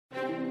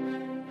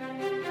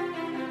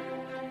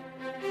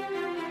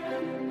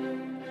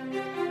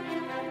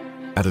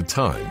At a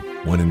time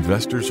when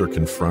investors are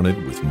confronted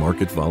with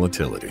market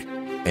volatility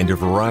and a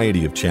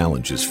variety of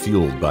challenges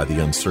fueled by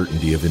the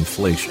uncertainty of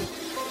inflation,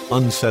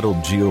 unsettled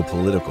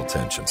geopolitical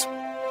tensions,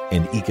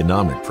 and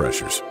economic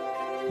pressures,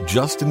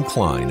 Justin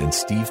Klein and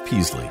Steve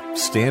Peasley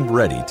stand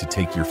ready to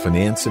take your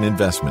finance and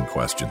investment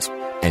questions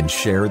and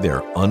share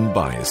their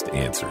unbiased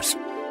answers.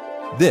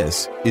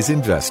 This is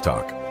Invest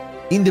Talk.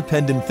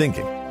 Independent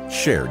thinking,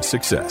 shared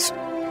success.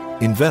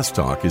 Invest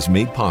Talk is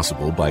made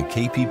possible by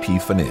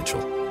KPP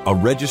Financial, a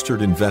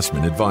registered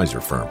investment advisor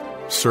firm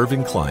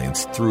serving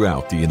clients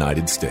throughout the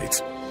United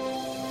States.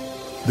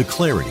 The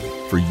clarity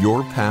for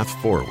your path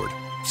forward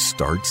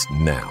starts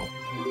now.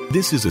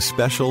 This is a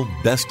special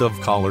Best of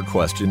Caller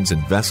Questions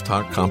Invest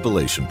Talk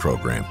compilation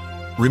program.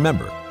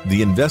 Remember,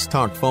 the Invest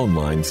Talk phone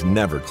lines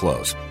never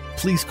close.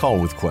 Please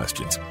call with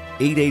questions.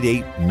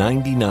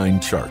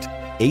 888-99-CHART.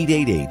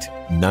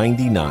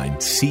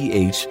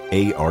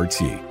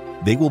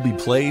 888-99-CHART. They will be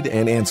played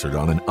and answered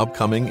on an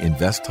upcoming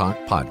Invest Talk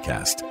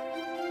podcast.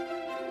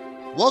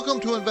 Welcome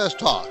to Invest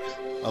Talk,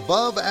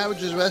 above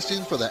average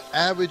investing for the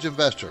average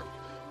investor.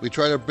 We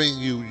try to bring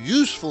you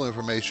useful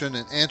information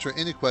and answer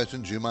any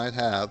questions you might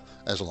have,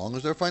 as long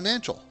as they're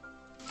financial.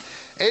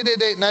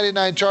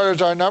 888-99-CHART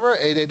is our number,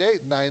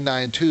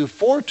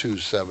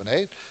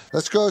 888-992-4278.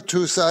 Let's go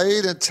to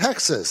Saeed in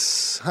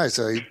Texas. Hi,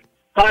 Saeed.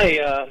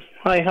 Hi,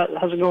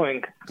 how's it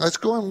going? It's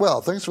going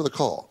well. Thanks for the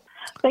call.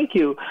 Thank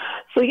you.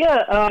 So,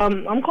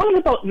 I'm calling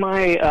about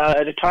my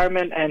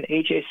retirement and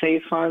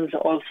HSA funds,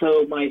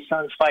 also my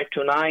son's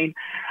 529.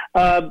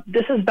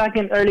 This is back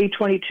in early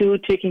 22,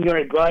 taking your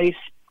advice.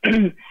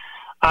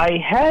 I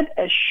had,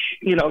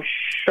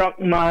 shrunk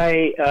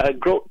my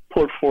growth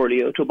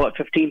portfolio to about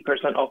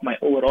 15% of my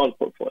overall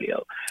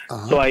portfolio.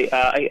 Uh-huh. So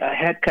I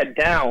had cut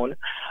down,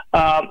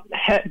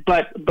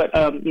 but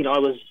I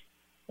was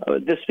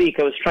this week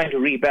I was trying to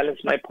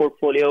rebalance my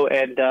portfolio,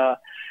 and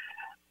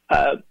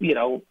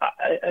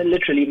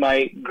literally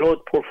my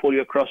growth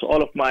portfolio across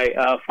all of my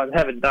funds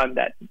haven't done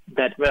that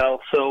well.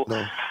 So,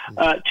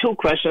 two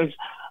questions: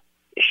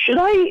 Should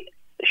I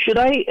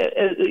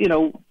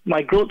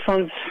my growth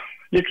funds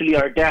literally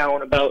are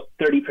down about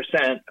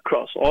 30%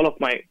 across all of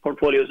my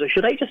portfolios. So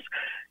should I just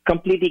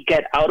completely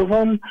get out of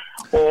them,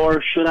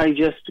 or should I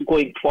just,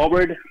 going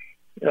forward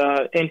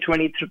in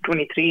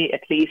 2023,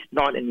 at least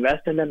not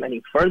invest in them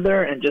any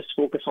further and just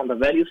focus on the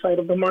value side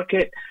of the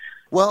market?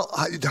 Well,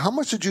 how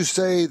much did you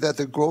say that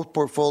the growth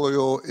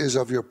portfolio is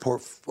of your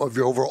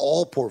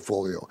overall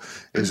portfolio?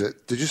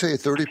 Did you say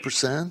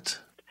 30%?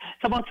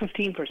 It's about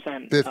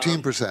 15%.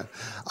 15%.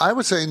 I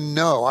would say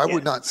no. I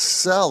would not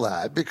sell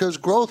that, because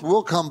growth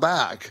will come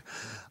back.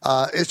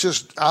 It's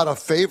just out of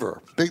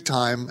favor, big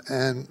time.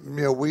 And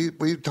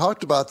we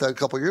talked about that a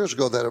couple of years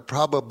ago, that it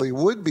probably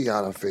would be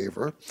out of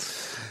favor,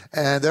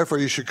 and therefore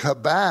you should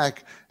cut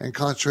back and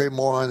concentrate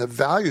more on the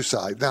value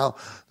side. Now,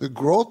 the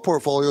growth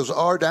portfolios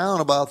are down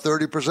about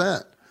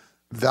 30%.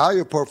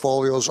 Value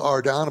portfolios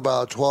are down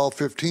about 12,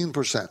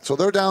 15%. So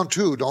they're down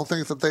too. Don't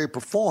think that they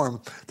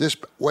this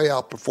way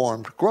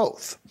outperformed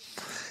growth.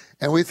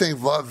 And we think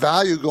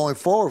value going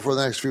forward for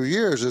the next few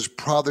years is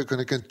probably going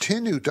to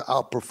continue to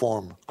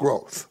outperform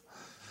growth.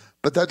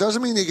 But that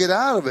doesn't mean you get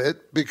out of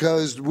it,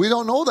 because we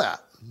don't know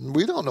that.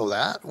 We don't know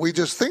that. We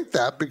just think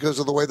that because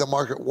of the way the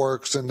market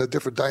works and the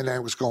different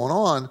dynamics going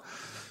on.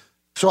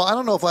 So I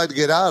don't know if I'd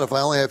get out if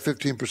I only have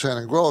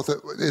 15% in growth.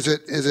 Is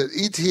it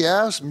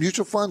ETFs,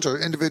 mutual funds, or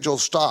individual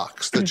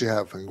stocks that you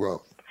have in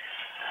growth?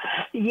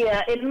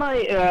 Yeah, in my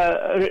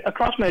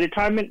across my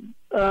retirement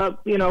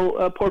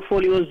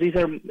portfolios, these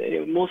are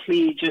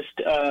mostly just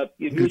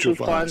mutual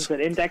funds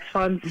and index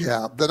funds.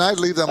 Yeah, then I'd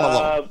leave them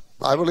alone.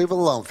 I would leave it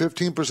alone.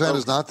 15%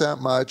 is not that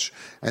much,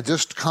 and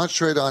just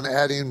concentrate on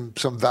adding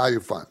some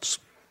value funds.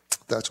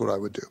 That's what I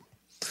would do.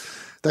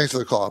 Thanks for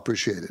the call. I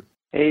appreciate it.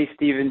 Hey,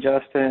 Steve and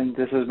Justin.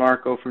 This is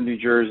Marco from New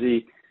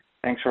Jersey.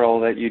 Thanks for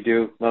all that you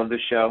do. Love the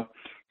show.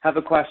 Have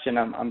a question.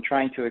 I'm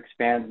trying to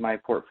expand my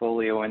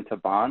portfolio into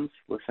bonds,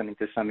 listening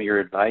to some of your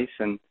advice.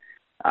 And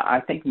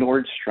I think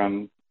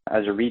Nordstrom,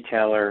 as a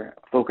retailer,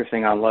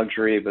 focusing on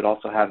luxury but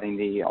also having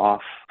the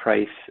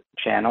off-price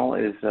channel,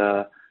 is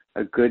a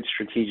good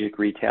strategic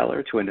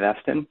retailer to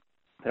invest in.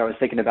 But I was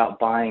thinking about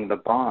buying the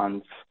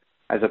bonds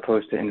as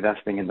opposed to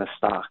investing in the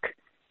stock.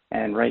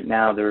 And right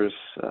now there's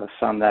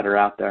some that are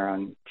out there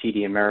on TD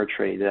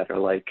Ameritrade that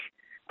are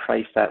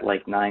priced at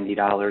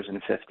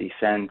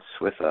 $90.50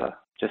 with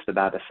just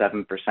about a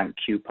 7%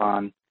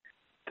 coupon.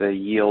 The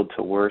yield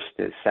to worst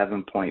is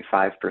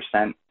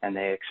 7.5%, and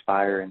they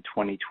expire in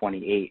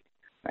 2028,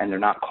 and they're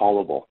not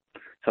callable.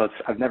 So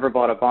I've never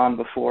bought a bond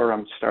before.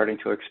 I'm starting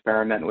to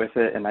experiment with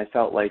it, and I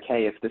felt like,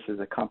 hey, if this is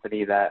a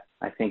company that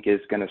I think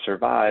is going to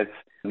survive,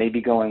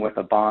 maybe going with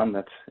a bond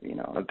that's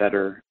a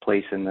better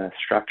place in the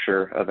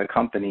structure of a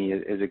company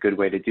is a good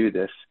way to do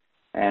this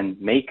and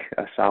make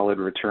a solid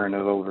return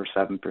of over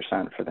 7%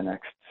 for the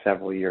next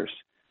several years.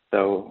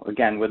 So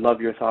again, would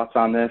love your thoughts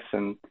on this,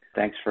 and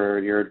thanks for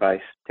your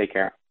advice. Take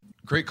care.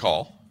 Great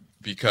call,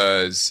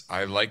 because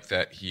I like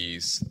that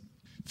he's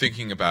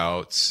thinking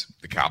about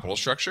the capital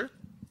structure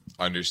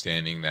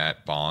understanding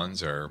that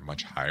bonds are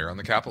much higher on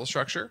the capital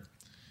structure,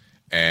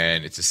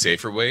 and it's a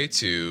safer way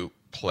to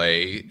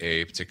play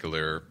a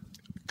particular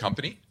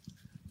company.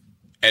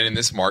 And in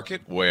this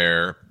market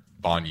where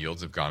bond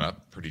yields have gone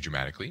up pretty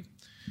dramatically,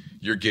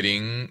 you're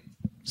getting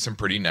some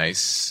pretty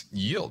nice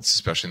yields,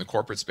 especially in the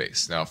corporate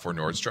space. Now for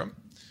Nordstrom,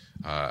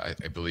 I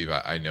believe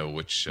I know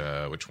which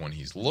one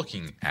he's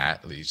looking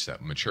at least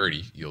that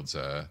maturity yields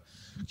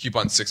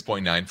coupon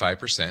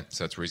 6.95%.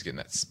 So that's where he's getting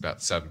that about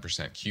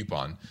 7%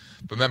 coupon.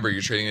 But remember,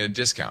 you're trading at a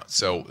discount.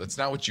 So that's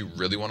not what you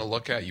really want to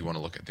look at. You want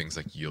to look at things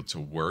like yield to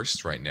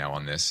worst. Right now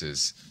on this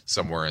is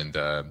somewhere in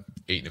the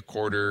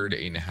 8.25 to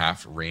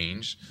 8.5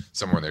 range,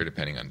 somewhere there,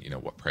 depending on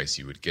what price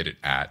you would get it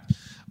at.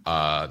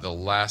 The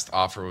last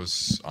offer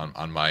was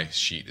on my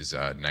sheet is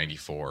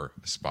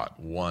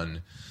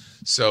 94.1.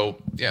 So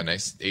yeah,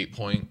 nice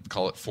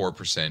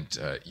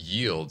 4%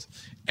 yield,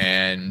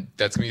 and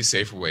that's gonna be a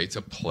safer way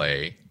to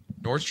play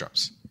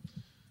Nordstrom's.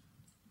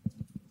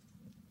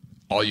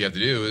 All you have to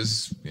do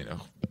is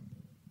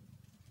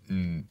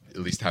at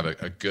least have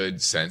a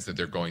good sense that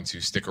they're going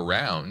to stick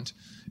around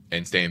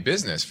and stay in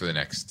business for the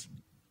next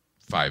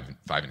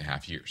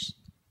 5.5 years,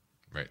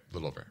 right? A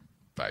little over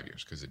 5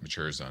 years, because it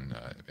matures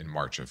in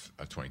March of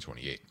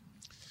 2028.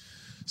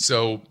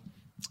 So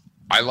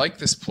I like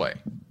this play.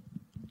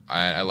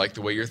 I like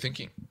the way you're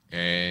thinking,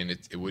 and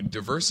it would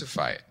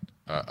diversify it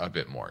a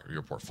bit more,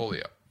 your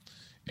portfolio.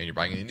 And you're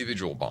buying an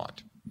individual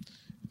bond,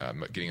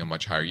 getting a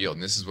much higher yield.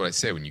 And this is what I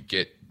say: when you're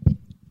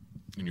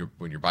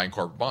buying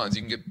corporate bonds,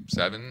 you can get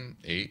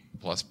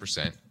 7-8+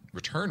 %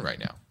 return right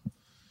now.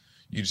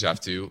 You just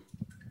have to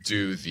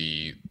do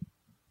the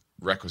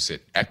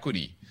requisite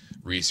equity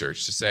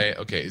research to say,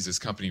 okay, is this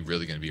company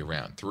really going to be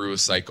around through a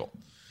cycle?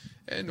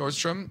 And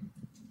Nordstrom,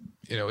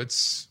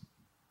 it's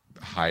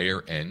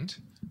higher end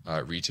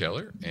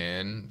retailer,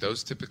 and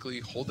those typically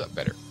hold up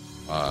better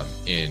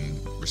in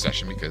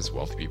recession because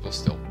wealthy people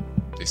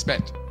they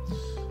spend.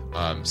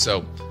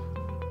 So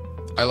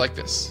I like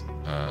this.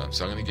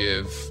 So I'm going to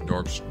give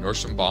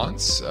Nordstrom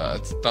bonds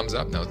thumbs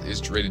up. Now it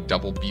is rated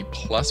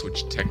BB+,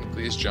 which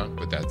technically is junk,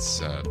 but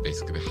that's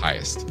basically the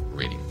highest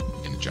rating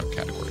in the junk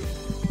category.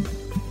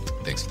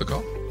 Thanks for the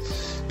call.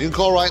 You can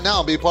call right now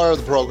and be part of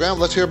the program.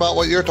 Let's hear about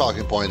what your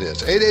talking point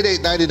is.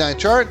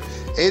 888-99-CHART,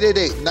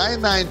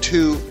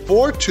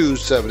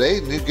 888-992-4278,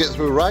 and you can get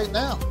through right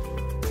now.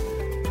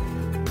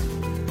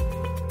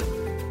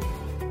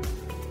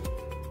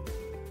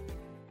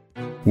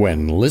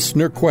 When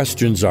listener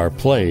questions are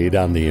played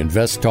on the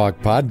Invest Talk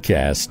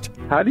podcast,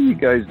 how do you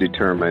guys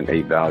determine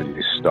a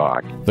value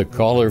stock? The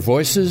caller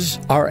voices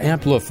are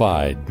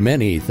amplified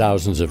many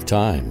thousands of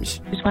times.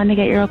 Just wanted to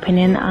get your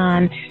opinion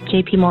on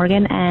JP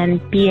Morgan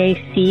and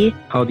BAC.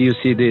 How do you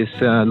see this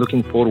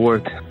looking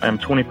forward? I'm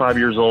 25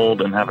 years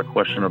old and have a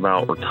question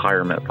about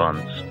retirement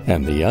funds.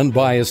 And the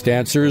unbiased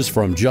answers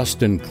from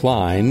Justin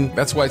Klein.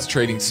 That's why it's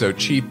trading so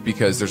cheap,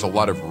 because there's a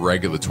lot of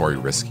regulatory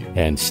risk here.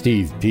 And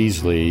Steve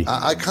Peasley.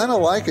 I kind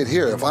of like it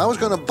here. If I was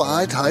going to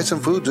buy Tyson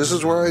Foods, this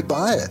is where I'd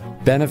buy it.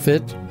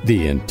 Benefit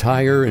the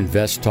entire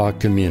Invest Talk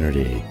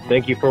community.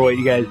 Thank you for what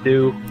you guys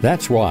do.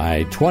 That's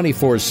why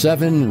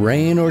 24/7,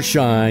 rain or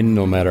shine,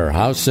 no matter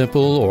how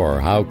simple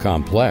or how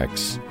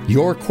complex,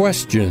 your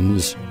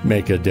questions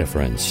make a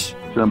difference.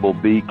 Symbol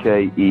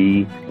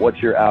BKE.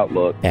 What's your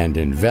outlook? And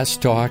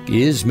Invest Talk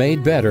is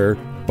made better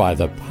by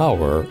the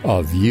power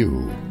of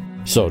you.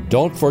 So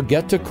don't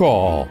forget to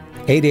call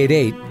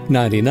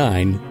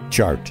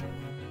 888-99-CHART.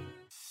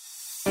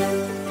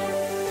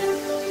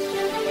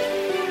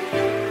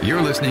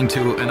 You're listening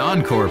to an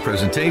encore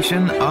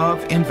presentation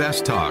of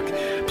Invest Talk.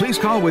 Please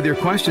call with your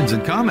questions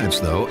and comments,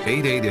 though,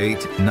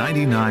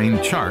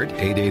 888-99-CHART,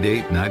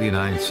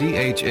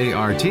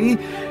 888-99-CHART,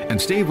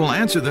 and Steve will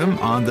answer them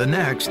on the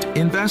next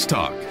Invest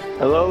Talk.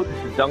 Hello,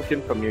 this is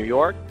Duncan from New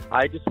York.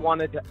 I just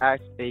wanted to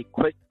ask a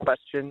quick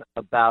question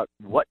about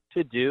what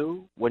to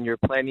do when you're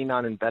planning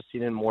on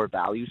investing in more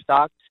value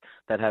stocks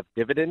that have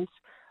dividends.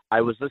 I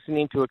was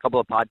listening to a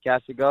couple of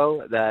podcasts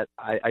ago that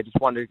I just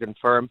wanted to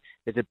confirm,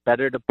 is it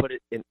better to put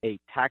it in a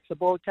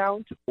taxable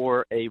account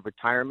or a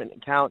retirement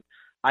account?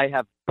 I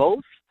have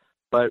both,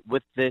 but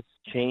with this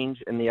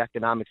change in the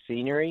economic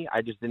scenery,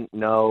 I just didn't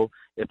know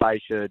if I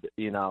should,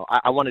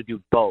 I want to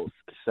do both.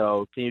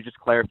 So can you just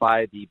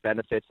clarify the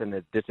benefits and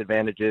the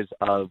disadvantages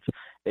of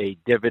a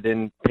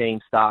dividend-paying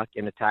stock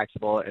in a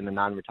taxable and a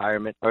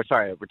retirement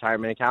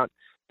account?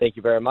 Thank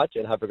you very much,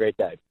 and have a great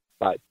day.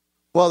 Bye.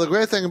 Well, the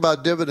great thing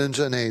about dividends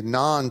in a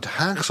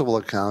non-taxable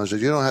account is that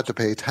you don't have to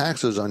pay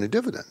taxes on your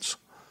dividends.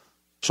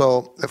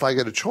 So if I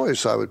get a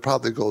choice, I would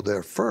probably go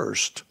there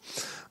first.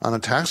 On a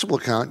taxable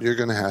account, you're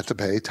going to have to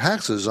pay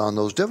taxes on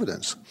those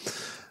dividends.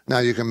 Now,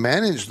 you can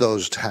manage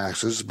those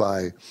taxes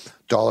by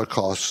dollar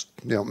cost,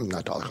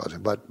 not dollar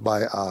cost, but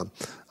by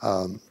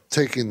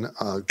taking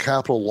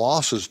capital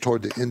losses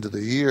toward the end of the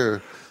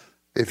year,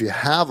 if you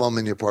have them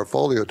in your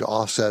portfolio, to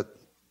offset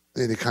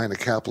any kind of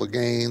capital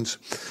gains.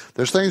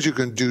 There's things you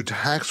can do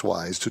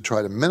tax-wise to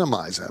try to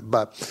minimize that.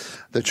 But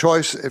the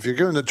choice, if you're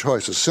given the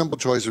choice, a simple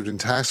choice between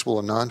taxable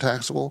and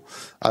non-taxable,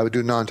 I would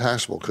do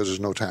non-taxable because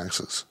there's no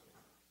taxes.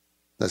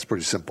 That's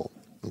pretty simple,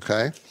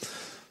 okay?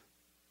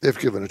 If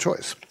given a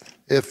choice.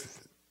 If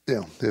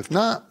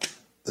not,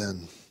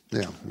 then,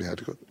 you have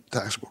to go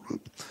taxable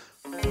route.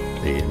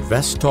 The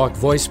InvestTalk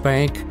Voice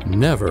Bank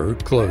never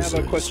closes. I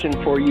have a question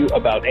for you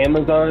about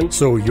Amazon.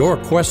 So your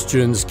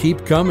questions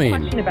keep coming.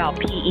 Question about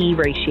PE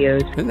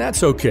ratios. And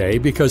that's okay,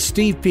 because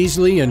Steve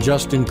Peasley and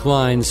Justin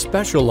Klein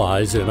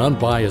specialize in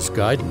unbiased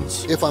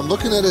guidance. If I'm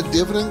looking at a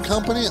dividend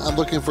company, I'm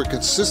looking for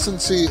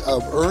consistency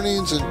of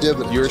earnings and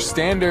dividends. Your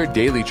standard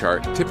daily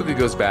chart typically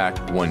goes back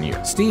 1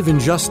 year. Steve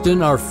and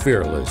Justin are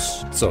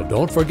fearless, so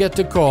don't forget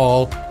to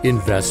call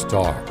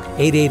InvestTalk.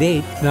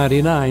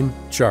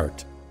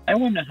 888-99-CHART. I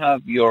want to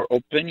have your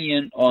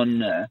opinion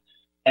on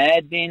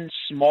adding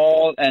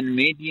small and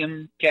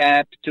medium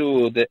cap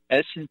to the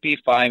S&P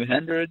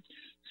 500.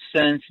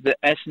 Since the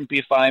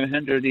S&P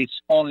 500 is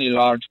only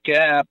large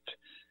cap,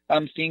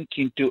 I'm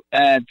thinking to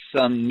add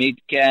some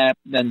mid cap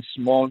then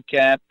small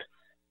cap.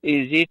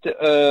 Is it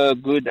a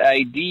good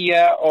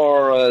idea,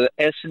 or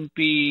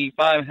S&P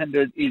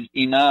 500 is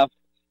enough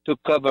to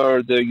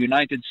cover the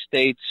United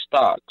States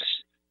stocks?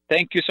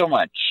 Thank you so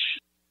much.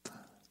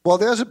 Well,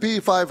 the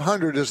S&P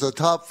 500 is the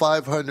top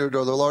 500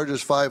 or the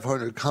largest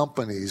 500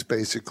 companies,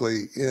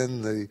 basically,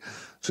 in the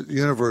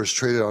universe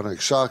traded on our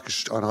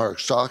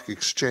stock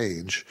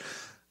exchange.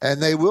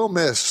 And they will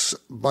miss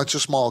a bunch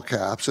of small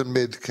caps and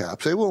mid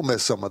caps. They will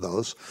miss some of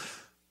those.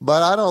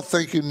 But I don't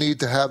think you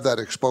need to have that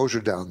exposure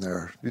down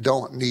there. You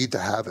don't need to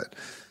have it.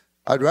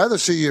 I'd rather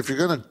see, if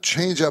you're going to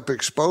change up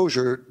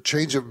exposure,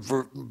 change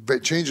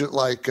it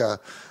like a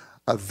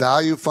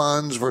value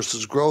funds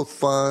versus growth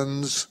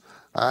funds.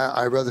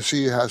 I'd rather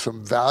see you have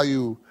some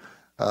value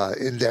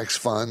index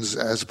funds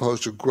as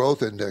opposed to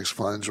growth index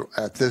funds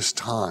at this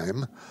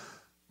time.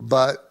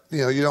 But,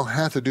 you don't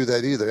have to do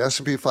that either.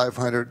 S&P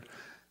 500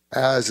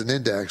 as an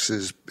index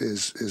is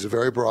a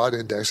very broad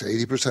index.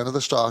 80% of the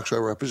stocks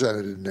are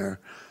represented in there.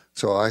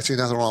 So I see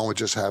nothing wrong with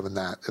just having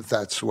that if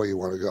that's the way you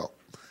want to go.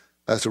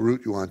 That's the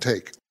route you want to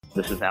take.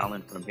 This is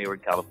Alan from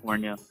Hayward,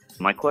 California.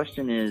 My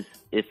question is,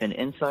 if an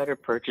insider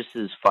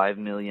purchases $5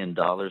 million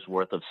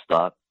worth of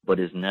stock, but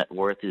his net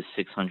worth is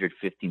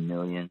 $650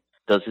 million,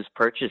 does his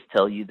purchase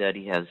tell you that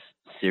he has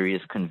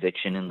serious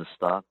conviction in the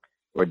stock,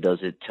 or does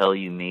it tell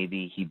you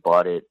maybe he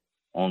bought it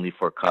only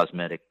for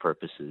cosmetic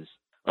purposes?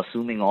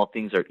 Assuming all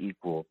things are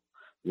equal,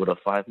 would a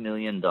 $5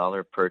 million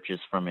purchase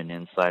from an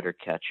insider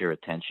catch your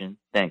attention?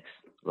 Thanks.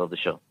 Love the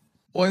show.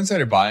 Well,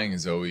 insider buying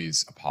is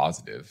always a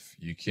positive.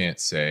 You can't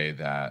say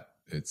that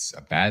it's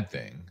a bad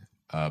thing,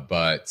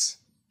 but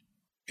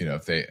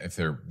if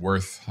they're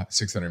worth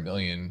 $600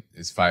 million,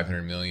 is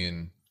 $500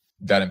 million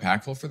that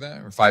impactful for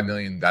them, or $5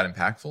 million that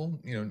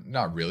impactful?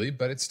 Not really,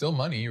 but it's still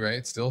money, right?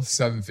 It's still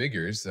seven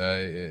figures.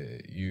 I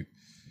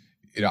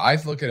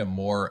look at it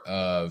more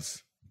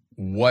of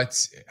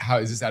how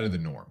is this out of the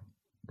norm,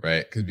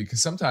 right?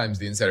 Because sometimes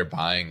the insider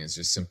buying is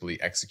just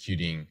simply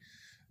executing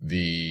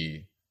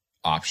the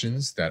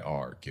options that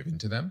are given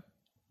to them,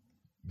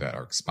 that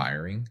are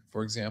expiring,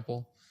 for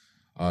example.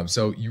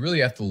 So you really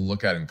have to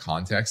look at it in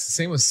context. The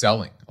same with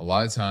selling. A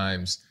lot of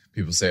times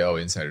people say, oh,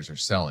 insiders are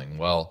selling.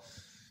 Well,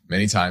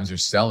 many times they're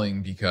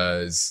selling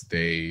because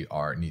they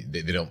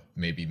don't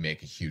maybe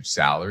make a huge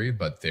salary,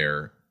 but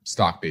their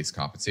stock-based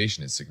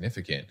compensation is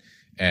significant,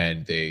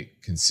 and they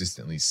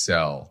consistently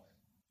sell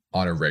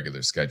on a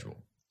regular schedule.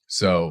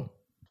 So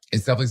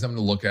it's definitely something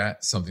to look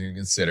at, something to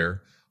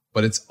consider,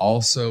 but it's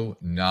also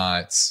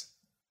not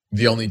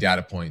the only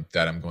data point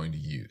that I'm going to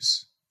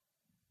use.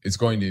 It's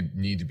going to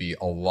need to be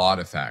a lot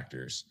of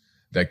factors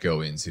that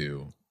go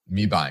into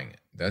me buying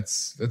it.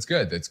 That's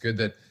good. That's good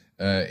that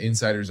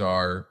insiders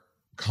are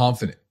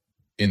confident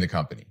in the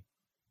company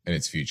and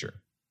its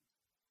future,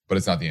 but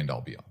it's not the end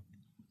all be all.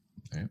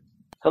 Right?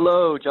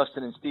 Hello,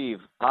 Justin and Steve.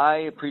 I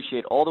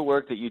appreciate all the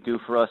work that you do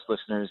for us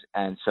listeners,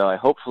 and so I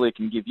hopefully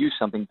can give you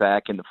something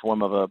back in the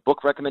form of a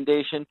book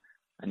recommendation.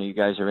 I know you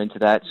guys are into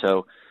that.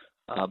 So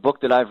a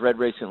book that I've read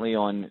recently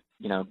on,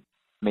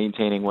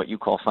 maintaining what you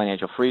call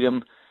financial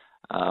freedom.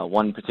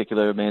 One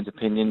particular man's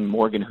opinion,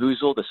 Morgan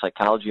Housel, The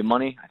Psychology of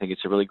Money. I think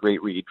it's a really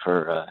great read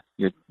for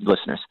your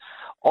listeners.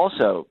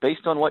 Also,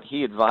 based on what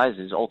he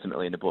advises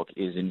ultimately in the book,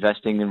 is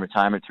investing in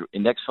retirement through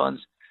index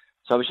funds.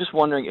 So I was just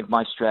wondering if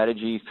my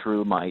strategy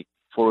through my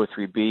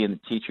 403B and the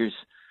Teachers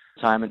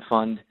Retirement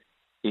Fund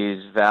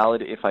is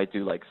valid if I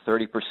do like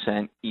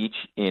 30% each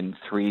in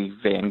 3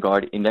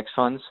 Vanguard index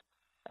funds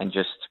and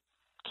just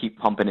keep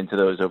pumping into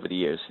those over the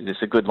years. Is this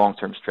a good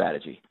long-term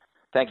strategy?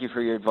 Thank you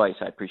for your advice.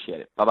 I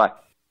appreciate it. Bye-bye.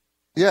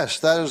 Yes,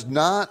 that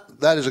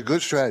is a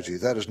good strategy.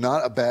 That is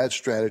not a bad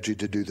strategy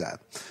to do that.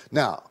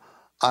 Now,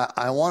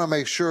 I want to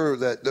make sure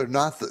that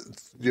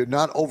you're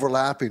not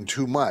overlapping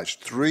too much.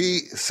 3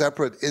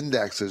 separate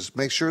indexes,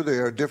 make sure they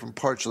are different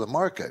parts of the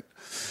market.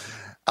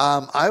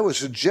 I would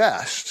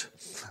suggest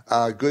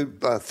a good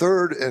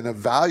third in a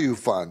value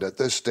fund at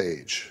this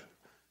stage.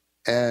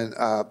 And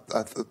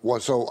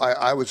so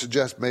I would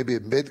suggest maybe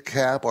a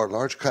mid-cap or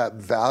large-cap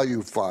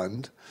value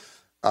fund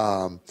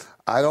I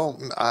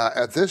don't.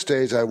 At this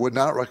stage, I would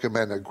not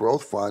recommend a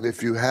growth fund.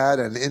 If you had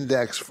an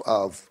index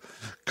of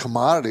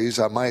commodities,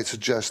 I might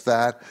suggest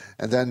that,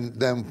 and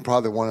then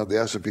probably one of the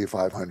S&P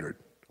 500.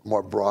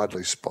 More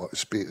broadly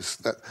speaking,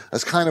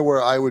 that's kind of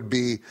where I would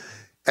be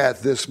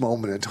at this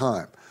moment in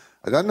time.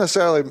 It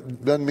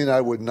doesn't mean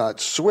I would not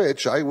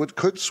switch.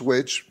 Could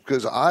switch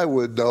because I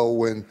would know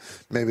when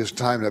maybe it's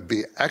time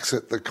to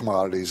exit the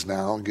commodities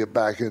now and get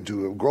back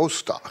into growth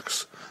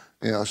stocks.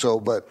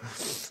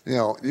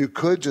 You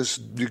could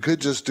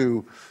just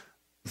do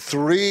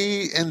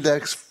 3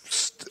 index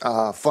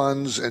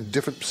funds in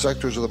different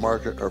sectors of the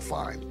market are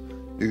fine.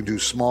 You can do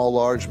small,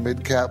 large,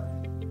 mid-cap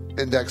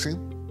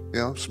indexing.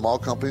 Small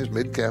companies,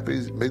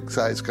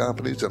 mid-sized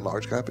companies, and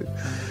large companies.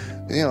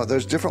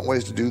 There's different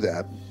ways to do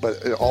that, but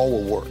it all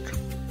will work.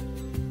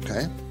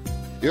 Okay?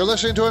 You're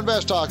listening to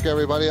Invest Talk,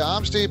 everybody.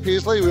 I'm Steve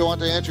Peasley. We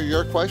want to answer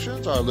your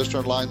questions. Our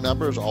listener line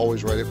number is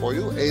always ready for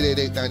you,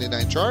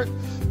 888-99-CHART.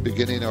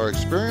 Beginning our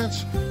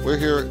experience, we're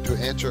here to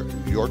answer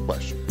your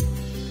question.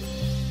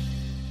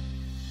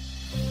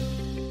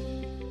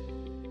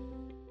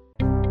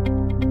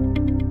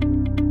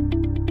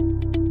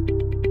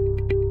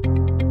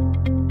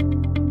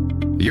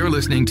 You're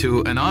listening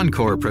to an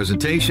encore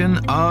presentation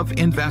of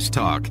Invest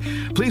Talk.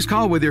 Please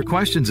call with your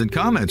questions and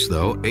comments,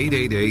 though,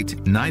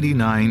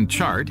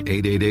 888-99-CHART,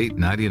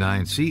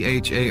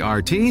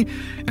 888-99-CHART,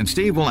 and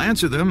Steve will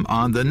answer them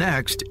on the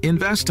next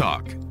Invest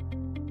Talk.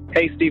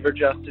 Hey, Steve or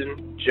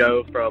Justin,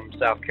 Joe from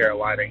South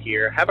Carolina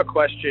here. Have a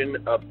question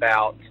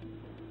about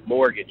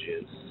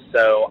mortgages.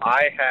 So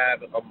I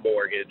have a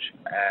mortgage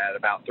at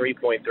about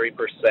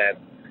 3.3%,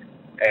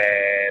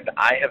 and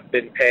I have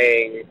been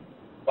paying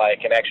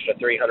like an extra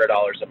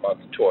 $300 a month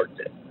towards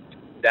it.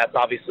 That's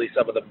obviously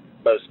some of the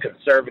most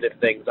conservative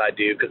things I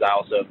do because I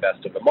also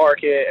invest in the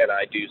market and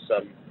I do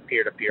some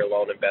peer-to-peer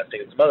loan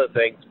investing and some other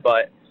things,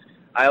 but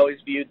I always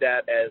viewed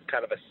that as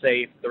kind of a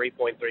safe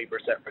 3.3%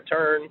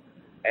 return,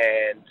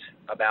 and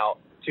about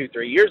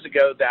 2-3 years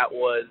ago that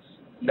was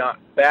not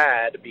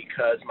bad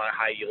because my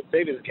high-yield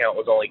savings account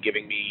was only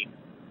giving me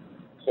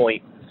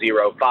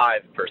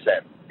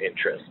 0.05%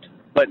 interest.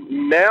 But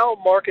now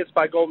Markets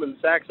by Goldman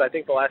Sachs, I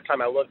think the last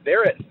time I looked,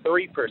 they're at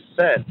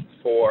 3%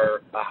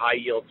 for a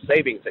high-yield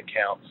savings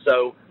account.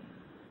 So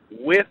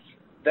with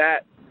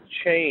that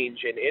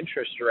change in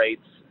interest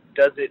rates,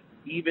 does it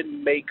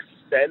even make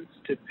sense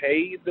to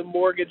pay the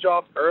mortgage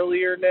off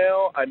earlier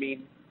now? I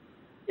mean,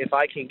 if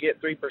I can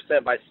get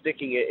 3% by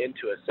sticking it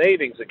into a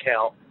savings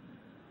account,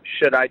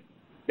 should I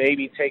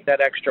maybe take that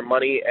extra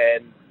money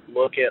and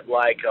look at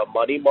like a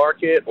money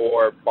market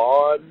or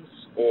bonds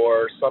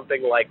or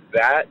something like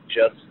that,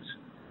 just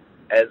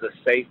as a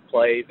safe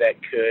play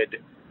that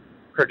could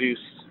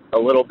produce a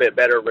little bit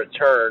better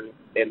return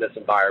in this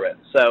environment?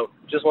 So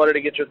just wanted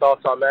to get your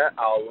thoughts on that.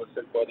 I'll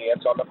listen for the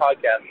answer on the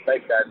podcast.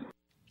 Thanks, guys.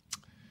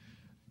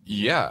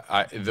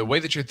 Yeah, the way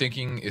that you're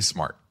thinking is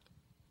smart.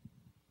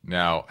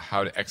 Now,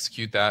 how to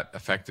execute that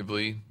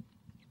effectively,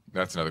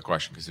 that's another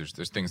question because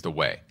there's things to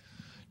weigh.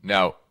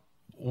 Now,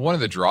 one of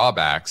the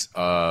drawbacks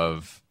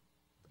of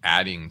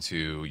adding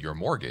to your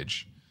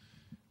mortgage,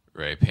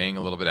 right, paying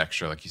a little bit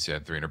extra, like you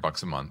said,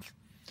 $300 a month,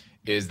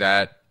 is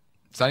that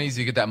it's not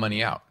easy to get that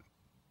money out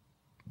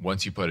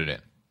once you put it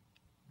in.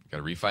 You got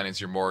to refinance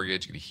your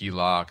mortgage, get a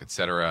HELOC,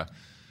 etc.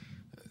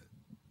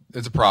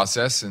 It's a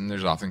process, and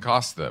there's often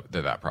costs to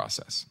that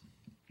process.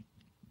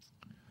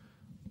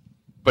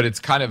 But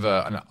it's kind of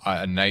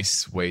a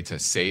nice way to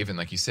save, and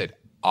like you said,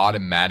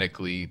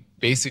 automatically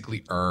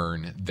basically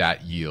earn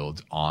that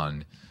yield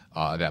on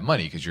that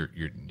money because you're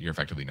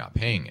effectively not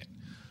paying it.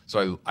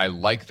 So I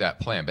like that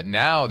plan. But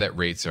now that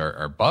rates are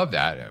above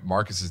that,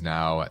 Marcus is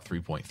now at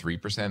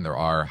 3.3%. There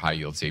are high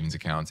yield savings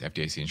accounts,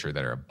 FDIC insured,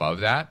 that are above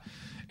that.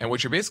 And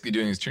what you're basically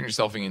doing is turn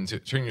yourself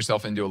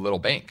into a little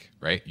bank,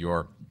 right?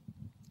 You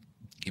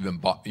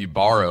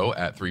borrow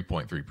at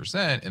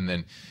 3.3%, and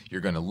then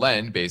you're going to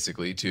lend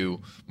basically to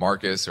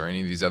Marcus or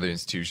any of these other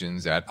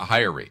institutions at a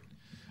higher rate.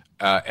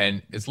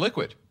 And it's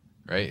liquid,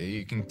 right?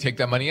 You can take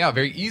that money out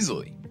very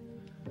easily.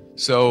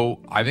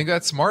 So I think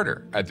that's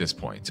smarter at this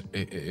point,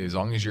 as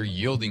long as you're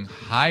yielding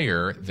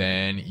higher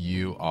than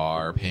you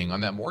are paying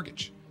on that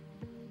mortgage.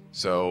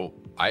 So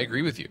I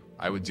agree with you.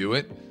 I would do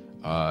it.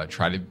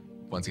 Try to,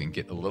 once again,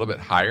 get a little bit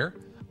higher.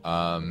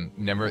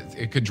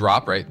 It could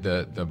drop, right?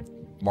 The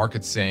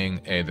market's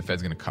saying, hey, the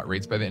Fed's going to cut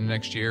rates by the end of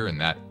next year,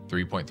 and that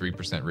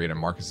 3.3% rate on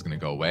markets is going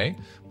to go away.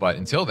 But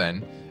until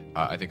then,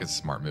 I think it's a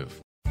smart move.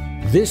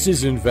 This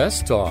is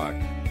Invest Talk.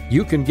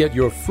 You can get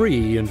your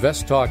free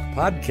Invest Talk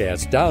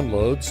podcast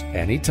downloads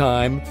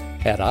anytime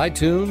at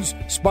iTunes,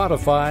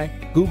 Spotify,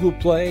 Google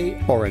Play,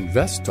 or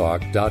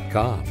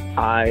investtalk.com.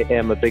 I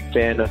am a big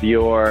fan of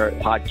your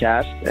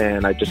podcast,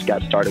 and I just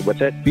got started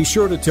with it. Be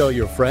sure to tell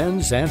your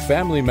friends and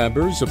family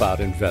members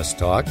about Invest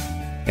Talk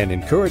and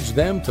encourage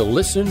them to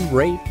listen,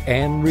 rate,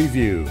 and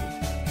review.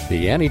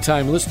 The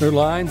Anytime listener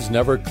lines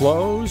never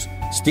close.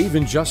 Steve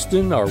and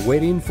Justin are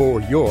waiting for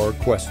your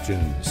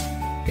questions.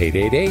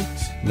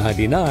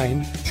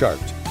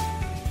 888-99-CHART.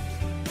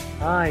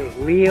 Hi,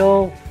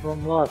 Leo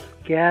from Los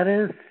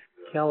Gatos.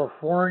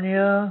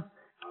 California.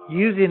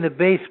 Using the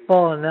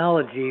baseball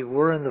analogy,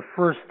 we're in the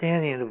first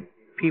inning of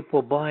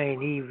people buying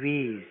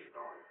EVs.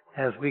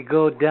 As we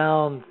go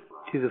down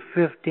to the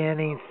fifth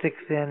inning,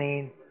 sixth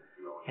inning,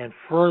 and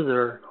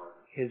further,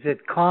 is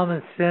it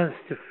common sense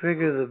to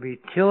figure the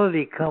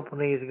utility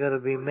companies are going to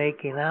be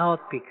making out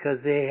because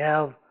they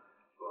have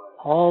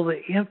all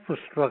the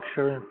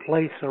infrastructure in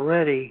place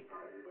already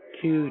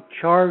to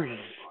charge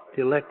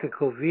the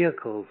electrical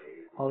vehicles?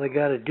 All they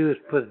got to do is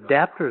put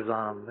adapters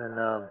on them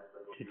and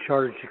to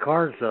charge the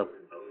cars up.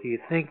 Do you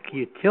think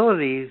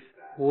utilities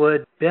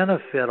would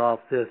benefit off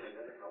this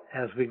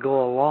as we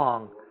go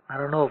along? I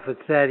don't know if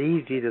it's that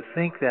easy to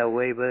think that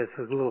way, but it's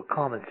a little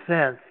common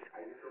sense.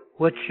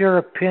 What's your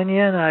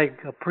opinion? I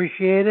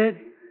appreciate it.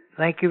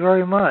 Thank you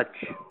very much.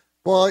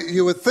 Well,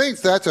 you would think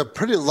that's a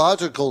pretty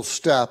logical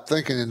step,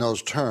 thinking in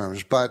those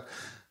terms, but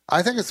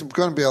I think it's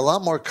going to be a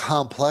lot more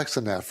complex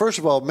than that. First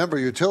of all, remember,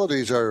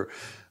 utilities are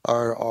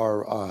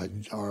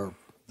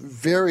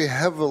very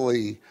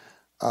heavily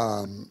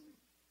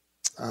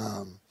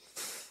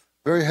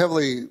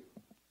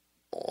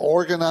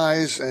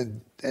organized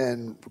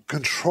and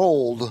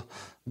controlled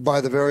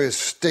by the various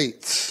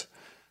states.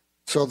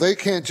 So they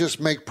can't just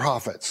make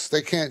profits.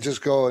 They can't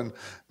just go and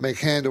make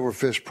hand over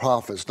fist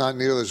profits, not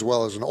nearly as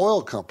well as an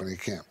oil company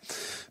can,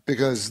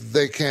 because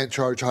they can't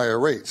charge higher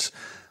rates.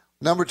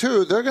 Number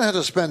two, they're going to have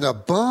to spend a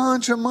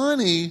bunch of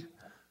money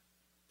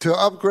to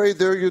upgrade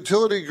their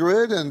utility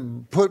grid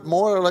and put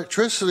more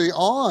electricity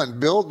on,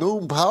 build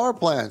new power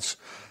plants.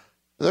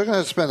 They're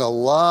going to spend a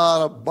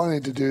lot of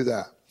money to do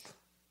that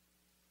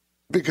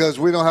because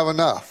we don't have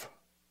enough.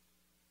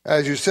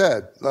 As you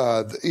said,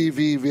 the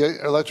EV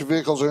electric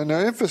vehicles are in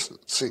their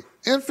infancy.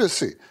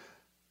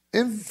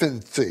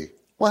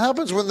 What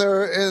happens when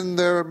they're in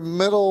their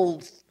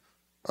middle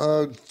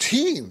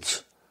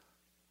teens,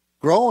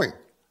 growing?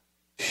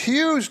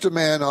 Huge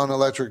demand on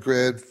electric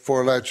grid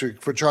for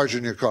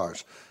charging your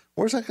cars.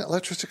 Where's that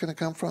electricity going to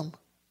come from?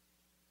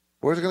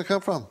 Where's it going to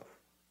come from?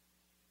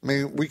 I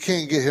mean, we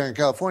can't get here in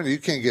California. You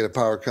can't get a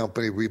power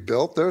company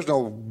rebuilt. There's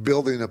no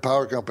building a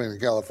power company in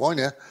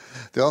California.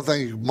 The only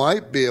thing you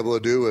might be able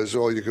to do is,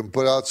 you can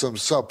put out some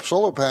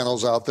solar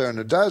panels out there in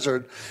the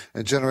desert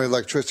and generate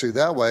electricity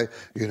that way.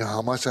 You know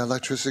how much that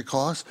electricity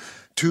costs?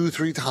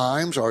 2-3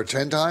 times or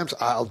 10 times,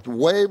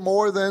 way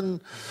more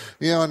than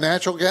a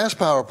natural gas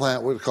power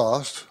plant would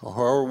cost,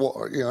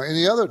 or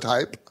any other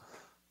type.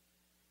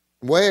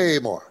 Way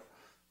more.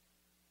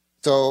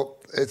 So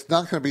it's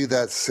not going to be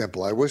that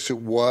simple. I wish it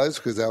was,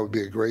 because that would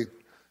be a great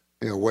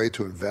way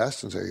to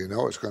invest and say,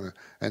 it's going to,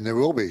 and there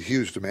will be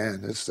huge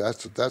demand.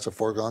 That's a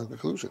foregone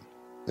conclusion.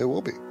 There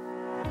will be.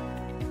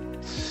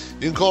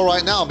 You can call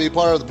right now and be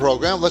part of the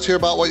program. Let's hear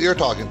about what your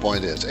talking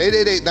point is.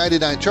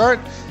 888-99-CHART,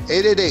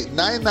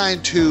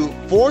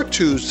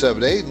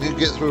 888-992-4278, and you can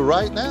get through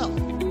right now.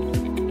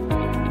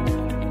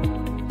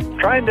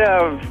 Trying to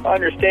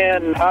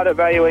understand how to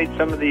evaluate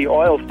some of the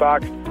oil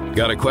stocks.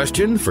 Got a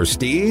question for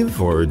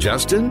Steve or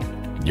Justin?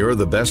 You're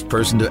the best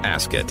person to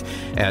ask it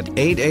at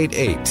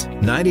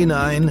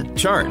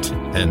 888-99-CHART.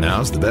 And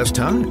now's the best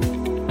time.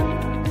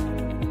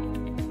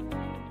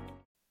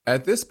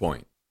 At this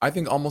point, I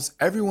think almost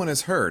everyone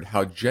has heard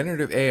how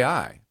generative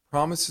AI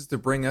promises to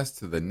bring us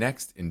to the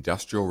next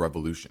industrial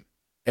revolution.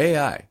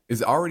 AI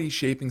is already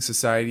shaping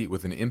society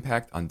with an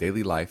impact on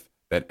daily life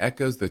that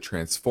echoes the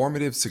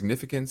transformative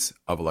significance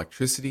of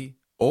electricity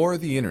or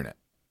the internet.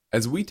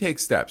 As we take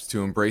steps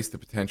to embrace the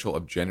potential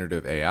of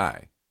generative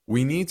AI,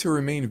 we need to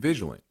remain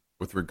vigilant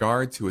with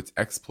regard to its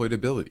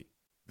exploitability.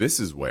 This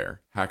is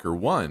where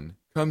HackerOne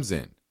comes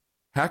in.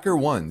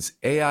 HackerOne's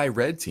AI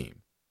Red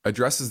Team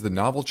addresses the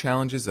novel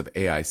challenges of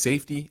AI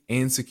safety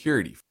and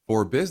security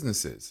for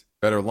businesses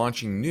that are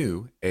launching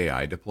new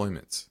AI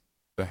deployments.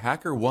 The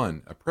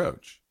HackerOne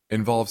approach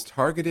involves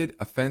targeted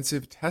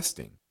offensive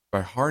testing by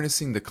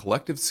harnessing the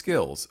collective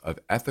skills of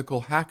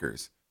ethical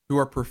hackers who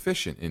are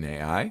proficient in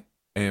AI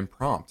and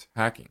prompt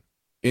hacking.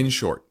 In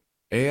short,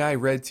 AI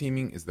red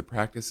teaming is the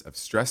practice of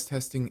stress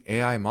testing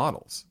AI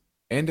models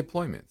and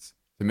deployments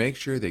to make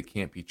sure they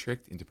can't be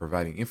tricked into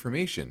providing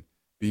information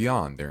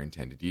beyond their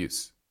intended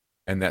use,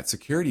 and that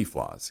security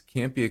flaws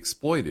can't be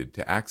exploited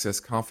to access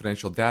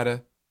confidential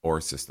data or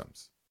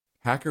systems.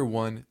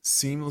 HackerOne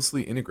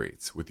seamlessly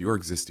integrates with your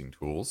existing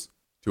tools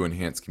to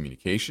enhance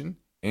communication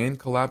and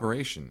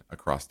collaboration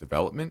across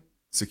development,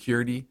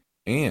 security,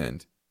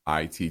 and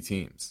IT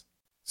teams.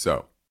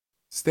 So,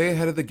 stay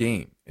ahead of the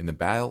game in the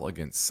battle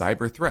against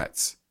cyber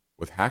threats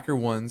with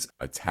HackerOne's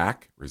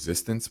attack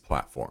resistance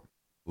platform.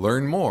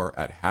 Learn more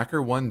at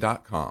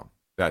HackerOne.com.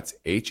 That's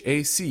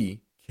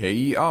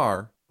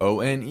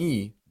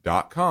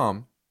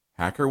HackerOne.com,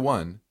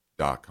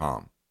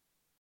 HackerOne.com.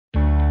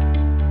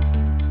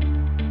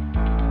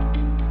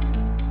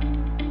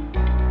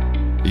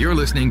 You're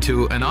listening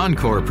to an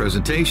encore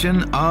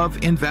presentation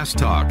of Invest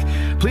Talk.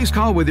 Please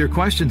call with your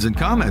questions and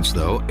comments,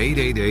 though,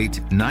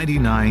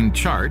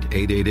 888-99-CHART,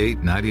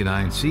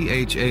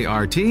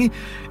 888-99-CHART,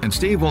 and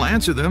Steve will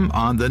answer them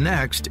on the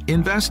next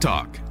Invest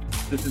Talk.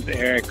 This is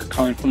Eric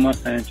calling from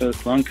Los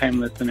Angeles, longtime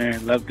listener,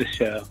 love the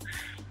show.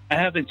 I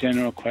have a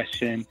general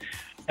question.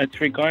 It's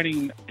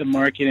regarding the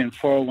market and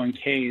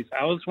 401ks.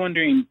 I was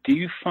wondering, do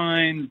you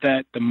find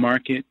that the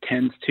market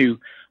tends to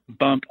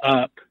bump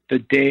up the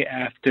day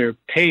after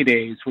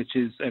paydays, which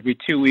is every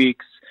 2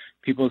 weeks,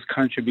 people's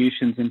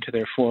contributions into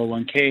their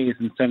 401ks,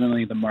 and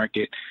suddenly the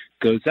market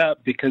goes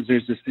up because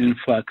there's this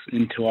influx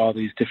into all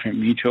these different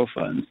mutual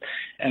funds?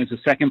 As a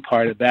second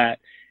part of that,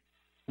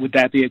 would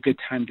that be a good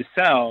time to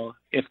sell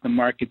if the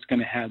market's going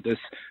to have this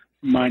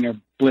minor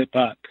blip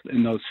up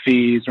in those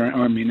fees or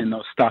in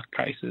those stock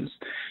prices?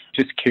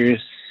 Just curious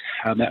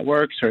how that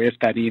works, or if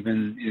that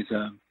even is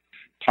a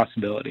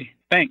possibility.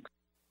 Thanks.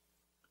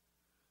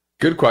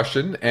 Good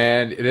question,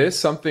 and it is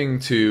something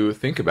to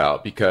think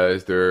about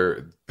because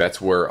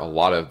that's where a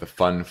lot of the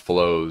fund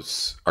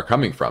flows are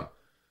coming from.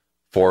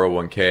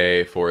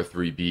 401k,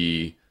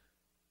 403b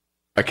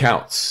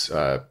accounts,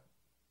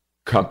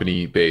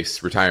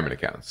 company-based retirement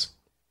accounts.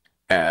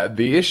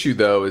 The issue,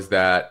 though, is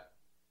that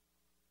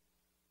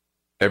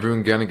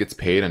everyone kind of gets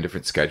paid on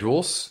different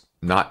schedules.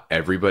 Not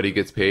everybody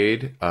gets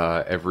paid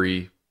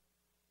every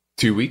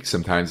 2 weeks.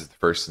 Sometimes it's the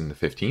 1st and the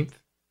 15th.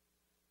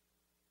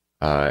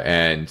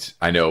 And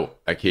I know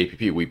at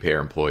KPP, we pay our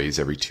employees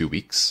every 2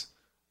 weeks.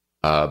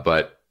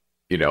 But,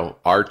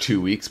 our 2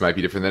 weeks might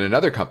be different than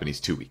another company's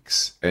 2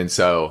 weeks. And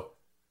so,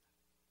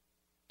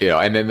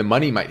 and then the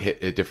money might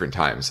hit at different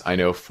times. I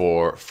know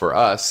for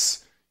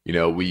us,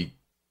 we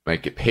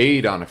might get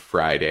paid on a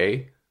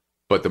Friday,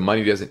 but the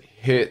money doesn't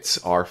hit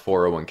our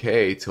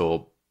 401k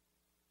till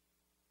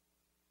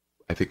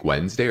I think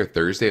Wednesday or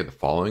Thursday of the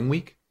following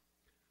week.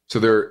 So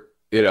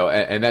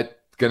and that's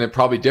going to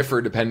probably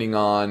differ depending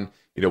on,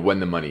 when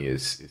the money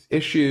is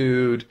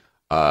issued,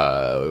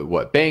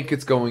 what bank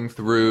it's going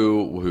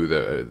through, who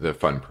the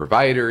fund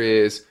provider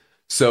is.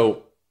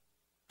 So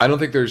I don't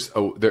think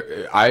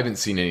I haven't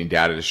seen any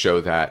data to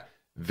show that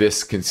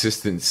this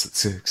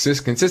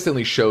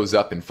consistently shows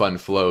up in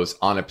fund flows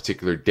on a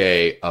particular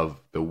day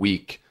of the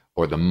week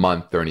or the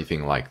month or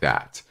anything like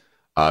that,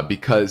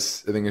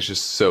 because I think it's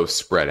just so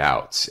spread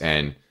out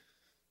and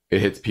it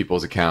hits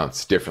people's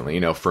accounts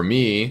differently. For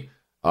me,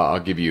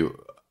 I'll give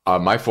you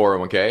my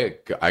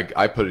 401k.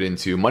 I put it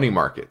into money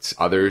markets.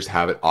 Others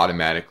have it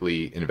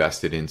automatically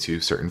invested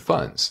into certain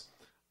funds.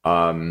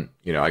 Then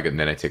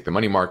I take the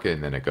money market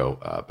and then I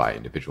go buy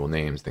individual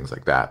names, things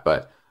like that.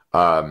 But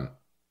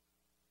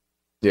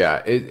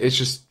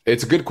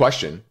it's a good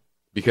question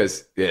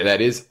because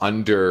that is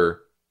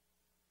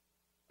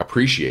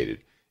underappreciated,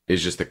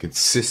 is just the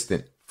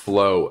consistent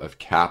flow of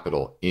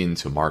capital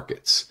into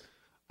markets.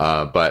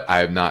 But I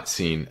have not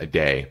seen a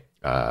day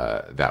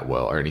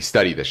or any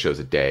study that shows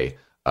a day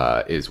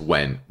is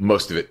when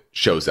most of it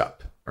shows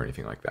up or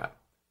anything like that.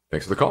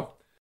 Thanks for the call.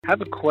 I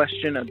have a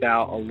question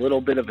about a little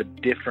bit of a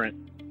different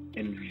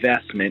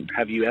investment.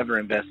 Have you ever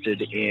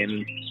invested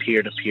in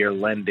peer-to-peer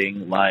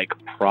lending like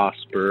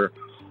Prosper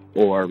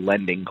or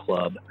Lending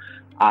Club?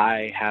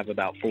 I have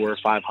about $400 or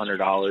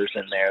 $500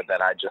 in there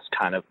that I just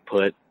kind of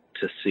put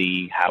to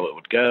see how it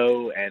would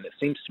go, and it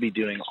seems to be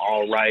doing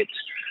all right,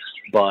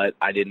 but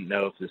I didn't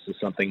know if this is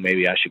something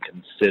maybe I should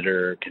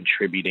consider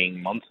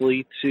contributing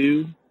monthly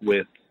to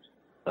with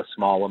a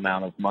small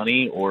amount of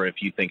money, or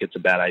if you think it's a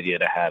bad idea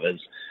to have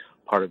as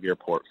part of your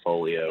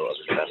portfolio of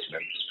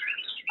investments.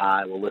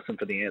 I will listen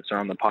for the answer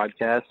on the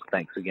podcast.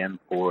 Thanks again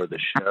for the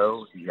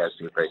show. You guys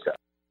do a great job.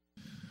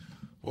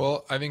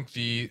 Well, I think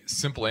the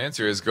simple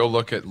answer is go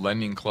look at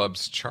Lending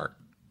Club's chart.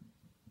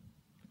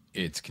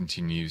 It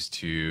continues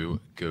to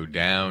go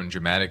down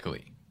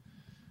dramatically,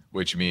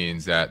 which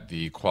means that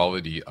the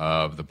quality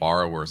of the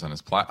borrowers on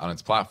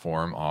its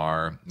platform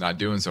are not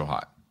doing so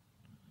hot.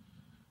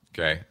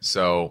 Okay,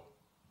 so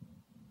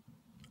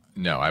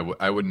no,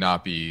 I would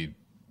not be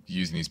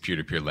using these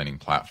peer-to-peer lending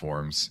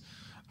platforms.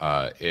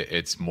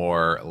 It's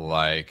more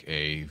like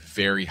a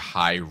very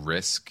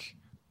high-risk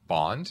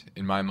bond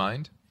in my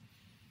mind,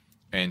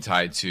 and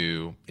tied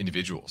to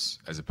individuals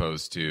as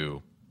opposed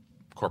to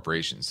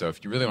corporations. So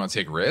if you really want to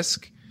take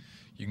risk,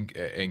 you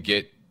can and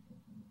get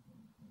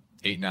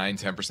 8, 9,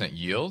 10%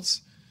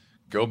 yields,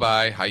 go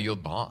buy high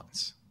yield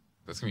bonds.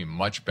 That's going to be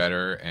much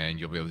better, and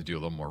you'll be able to do a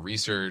little more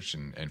research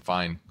and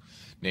find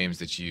names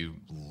that you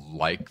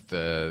like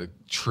the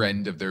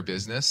trend of their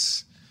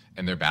business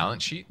and their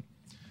balance sheet.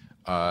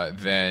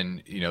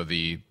 Than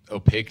the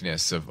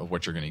opaqueness of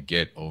what you're going to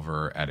get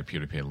over at a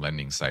peer-to-peer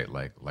lending site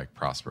like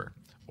Prosper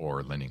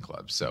or Lending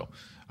Club. So,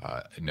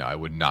 no, I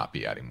would not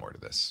be adding more to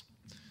this.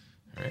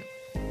 All right.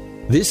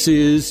 This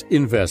is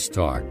Invest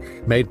Talk,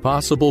 made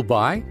possible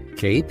by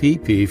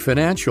KPP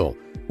Financial,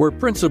 where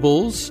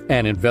principals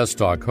and Invest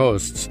Talk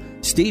hosts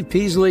Steve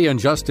Peasley and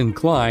Justin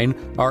Klein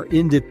are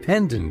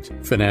independent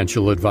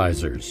financial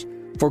advisors.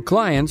 For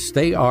clients,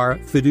 they are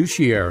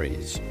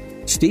fiduciaries.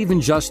 Steve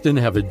and Justin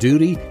have a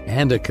duty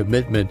and a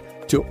commitment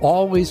to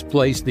always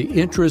place the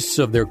interests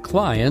of their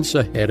clients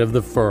ahead of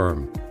the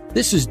firm.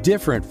 This is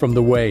different from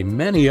the way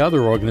many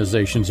other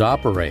organizations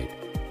operate.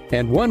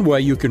 And one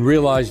way you can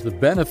realize the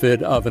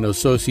benefit of an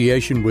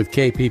association with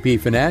KPP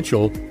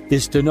Financial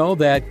is to know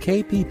that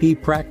KPP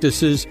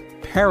practices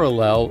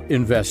parallel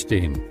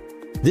investing.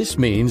 This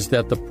means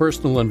that the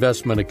personal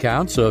investment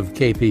accounts of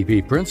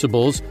KPP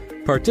Principals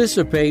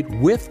participate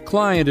with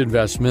client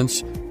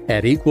investments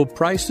at equal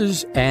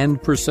prices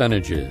and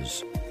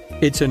percentages.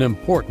 It's an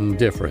important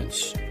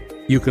difference.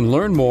 You can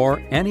learn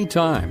more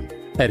anytime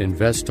at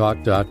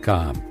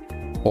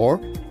investtalk.com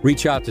or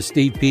reach out to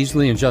Steve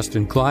Peasley and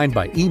Justin Klein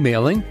by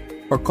emailing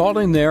or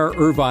calling their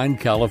Irvine,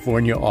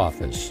 California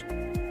office.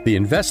 The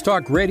Invest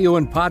Talk radio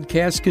and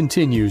podcast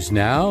continues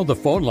now. The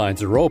phone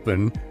lines are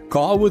open.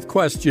 Call with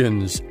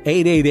questions,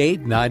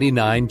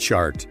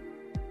 888-99-CHART.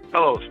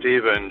 Hello,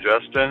 Steve and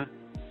Justin.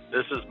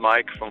 This is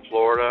Mike from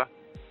Florida.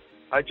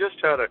 I just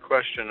had a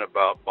question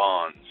about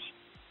bonds.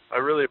 I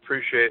really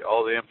appreciate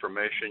all the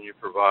information you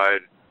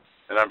provide,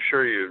 and I'm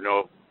sure you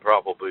know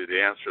probably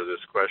the answer to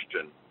this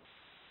question.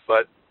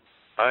 But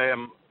I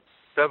am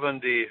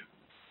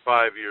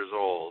 75 years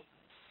old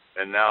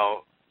and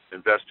now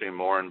investing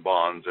more in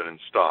bonds and in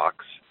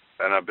stocks,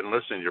 and I've been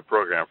listening to your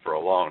program for a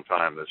long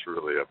time. That's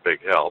really a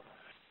big help.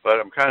 But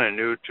I'm kind of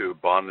new to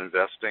bond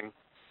investing.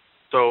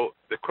 So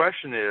the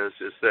question is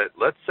that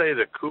let's say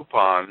the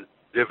coupon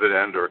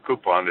dividend or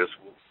coupon is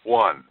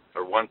 1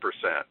 or 1%,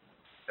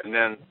 and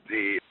then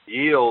the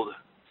yield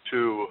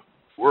to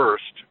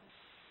worst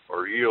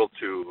or yield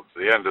to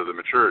the end of the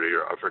maturity,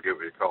 or I forget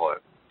what you call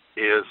it,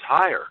 is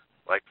higher,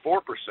 like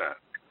 4%.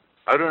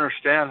 I don't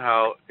understand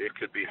how it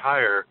could be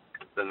higher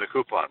than the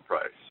coupon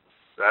price.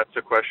 That's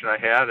a question I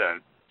had,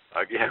 and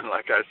again,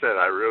 like I said,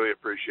 I really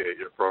appreciate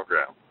your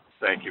program.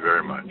 Thank you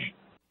very much.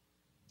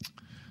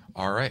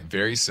 All right,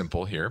 very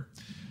simple here.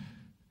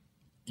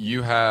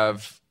 You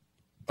have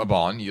a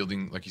bond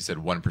yielding, like you said,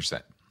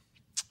 1%.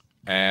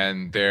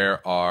 And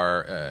there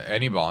are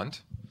any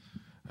bond,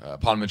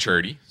 upon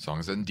maturity, as long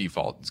as it's in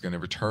default, it's going to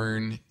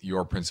return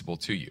your principal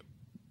to you.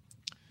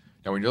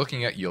 Now, when you're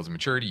looking at yield to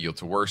maturity, yield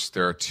to worst,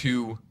 there are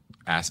two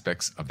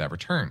aspects of that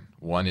return.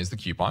 One is the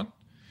coupon,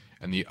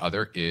 and the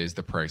other is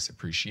the price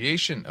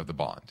appreciation of the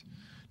bond.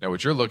 Now,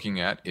 what you're looking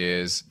at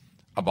is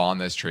a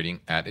bond that's trading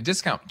at a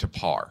discount to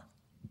par.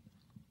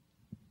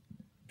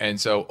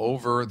 And so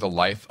over the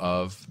life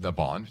of the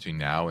bond, between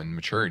now and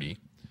maturity,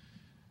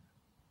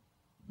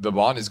 the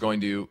bond is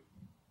going to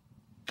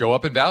go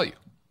up in value,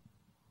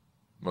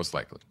 most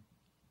likely.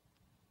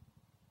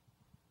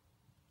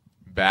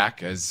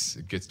 Back as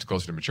it gets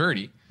closer to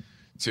maturity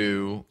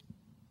to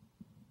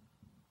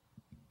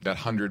that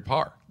 100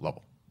 par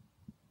level.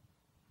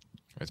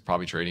 It's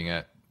probably trading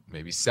at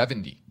maybe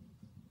 70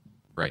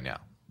 right now.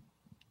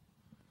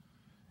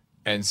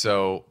 And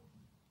so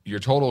your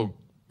total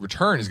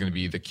return is going to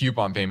be the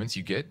coupon payments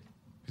you get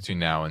between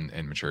now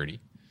and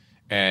maturity,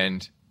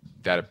 and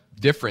that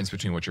difference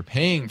between what you're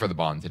paying for the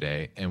bond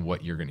today and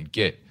what you're going to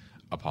get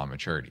upon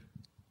maturity.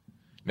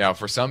 Now,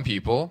 for some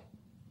people,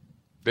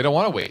 they don't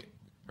want to wait,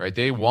 right?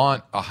 They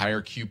want a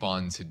higher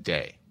coupon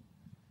today.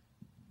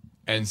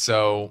 And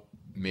so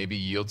maybe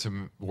yield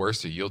to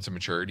worst or yield to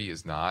maturity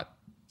is not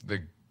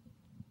the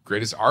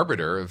greatest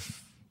arbiter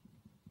of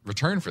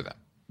return for them.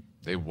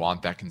 They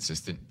want that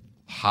consistent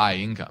high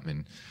income.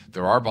 And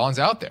there are bonds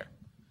out there.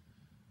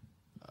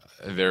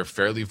 They're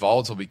fairly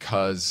volatile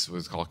because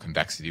what's called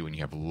convexity, when you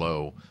have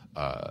low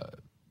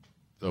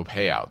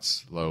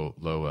payouts, low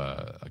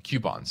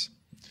coupons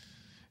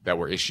that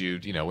were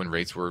issued, when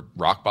rates were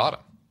rock bottom.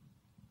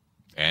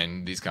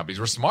 And these companies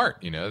were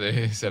smart.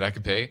 They said I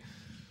could pay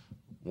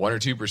 1 or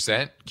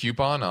 2%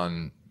 coupon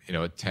on, a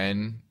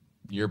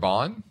 10-year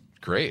bond.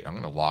 Great, I'm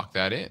going to lock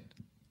that in.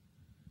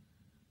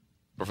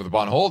 But for the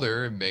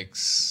bondholder, it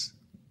makes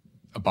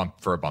a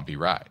bumpy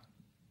ride.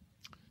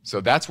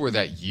 So that's where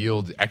that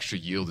extra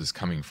yield is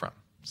coming from.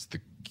 It's the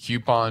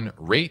coupon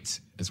rate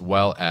as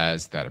well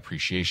as that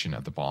appreciation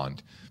of the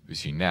bond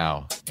between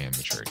now and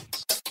maturity.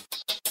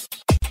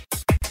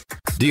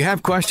 Do you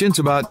have questions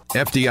about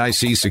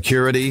FDIC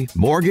security,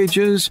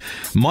 mortgages,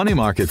 money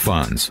market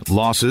funds,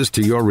 losses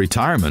to your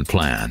retirement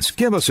plans?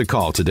 Give us a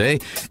call today,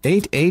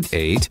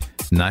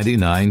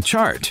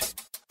 888-99-CHART.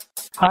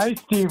 Hi,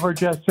 Steve or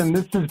Justin.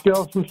 This is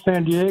Bill from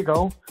San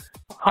Diego.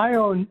 I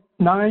own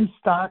 9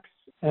 stocks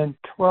and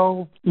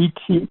 12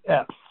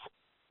 ETFs.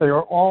 They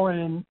are all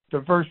in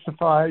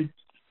diversified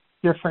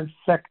different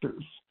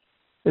sectors.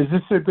 Is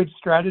this a good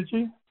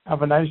strategy?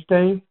 Have a nice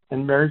day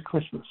and Merry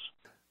Christmas.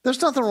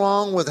 There's nothing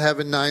wrong with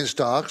having 9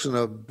 stocks and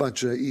a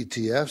bunch of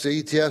ETFs.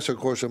 The ETFs, of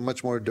course, are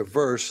much more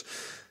diverse.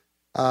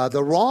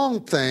 The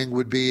wrong thing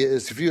would be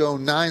is if you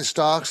own 9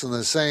 stocks in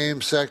the same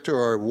sector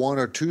or 1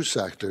 or 2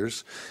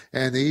 sectors,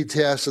 and the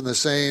ETFs in the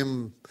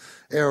same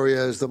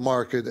area as the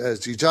market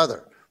as each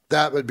other.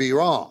 That would be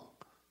wrong.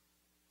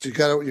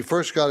 So you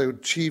first got to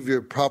achieve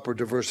your proper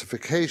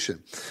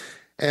diversification.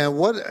 And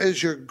what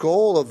is your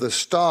goal of the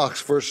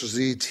stocks versus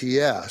the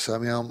ETFs? I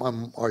mean,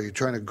 are you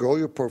trying to grow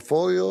your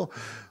portfolio?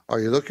 Are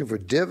you looking for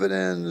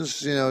dividends?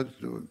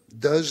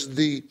 Does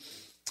the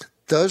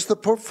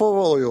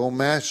portfolio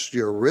match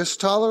your risk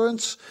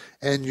tolerance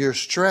and your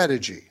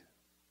strategy?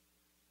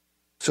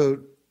 So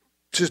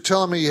just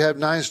telling me you have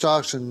 9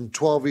 stocks and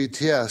 12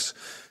 ETFs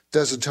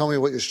doesn't tell me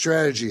what your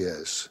strategy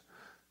is.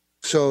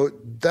 So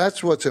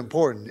that's what's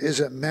important. Is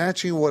it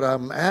matching what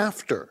I'm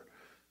after?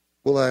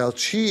 will I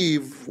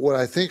achieve what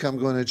I think I'm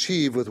going to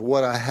achieve with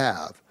what I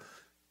have?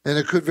 And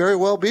it could very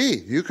well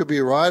be. You could be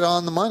right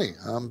on the money.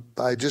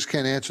 I just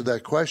can't answer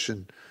that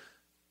question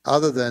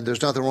other than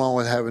there's nothing wrong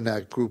with having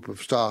that group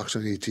of stocks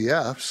and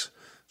ETFs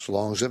as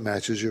long as it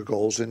matches your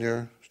goals and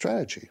your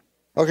strategy.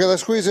 Okay,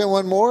 let's squeeze in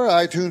one more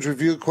iTunes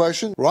review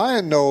question.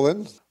 Ryan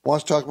Nolan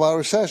wants to talk about a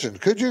recession.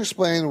 Could you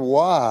explain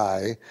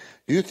why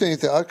you think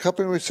the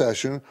upcoming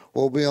recession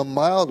will be a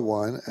mild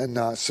one and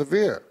not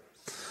severe?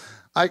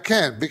 I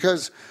can,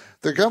 because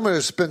the government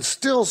has been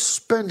still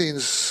spending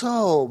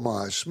so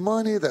much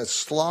money that's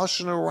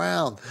sloshing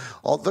around.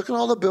 Look at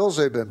all the bills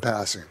they've been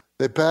passing.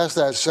 They passed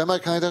that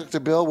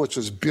semiconductor bill, which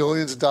was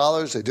billions of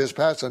dollars. They just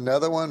passed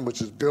another one,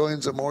 which is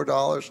billions of more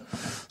dollars.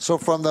 So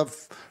from the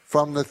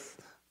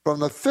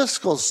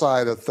fiscal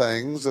side of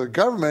things, the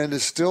government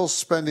is still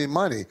spending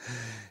money.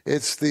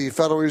 It's the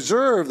Federal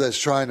Reserve that's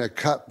trying to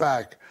cut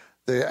back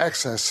the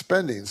excess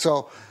spending.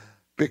 So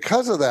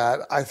because of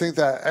that, I think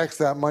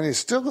that money is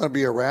still going to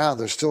be around.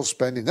 They're still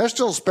spending. They're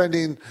still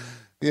spending,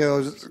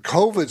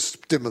 COVID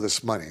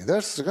stimulus money.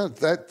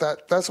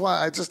 That's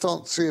why I just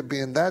don't see it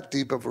being that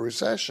deep of a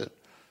recession.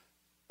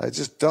 I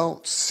just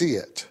don't see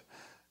it.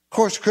 Of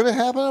course, could it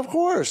happen? Of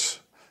course.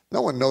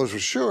 No one knows for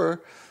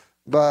sure.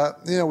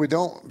 But,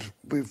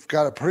 we've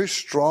got a pretty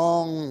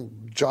strong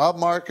job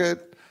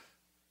market.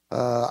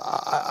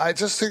 I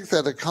just think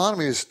that the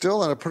economy is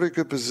still in a pretty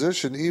good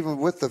position, even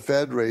with the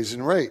Fed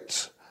raising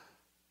rates.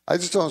 I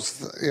just don't,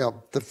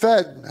 the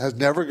Fed has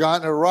never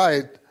gotten it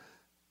right.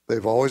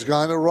 They've always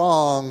gotten it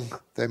wrong.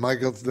 They might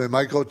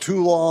go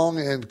too long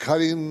in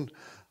cutting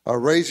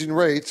or raising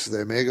rates.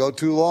 They may go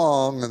too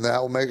long, and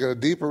that will make it a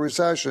deeper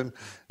recession.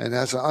 And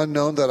that's an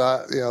unknown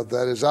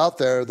that is out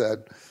there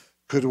that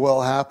could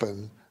well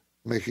happen,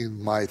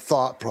 making my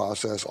thought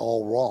process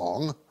all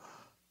wrong.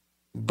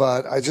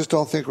 But I just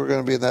don't think we're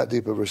going to be in that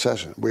deep of a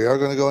recession. We are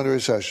going to go into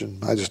recession.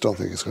 I just don't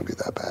think it's going to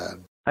be that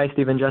bad. Hi,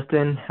 Steve and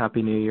Justin.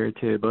 Happy New Year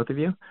to both of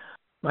you.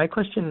 My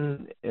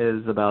question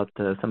is about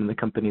some of the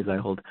companies I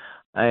hold.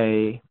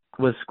 I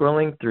was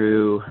scrolling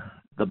through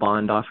the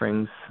bond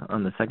offerings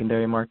on the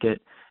secondary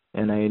market,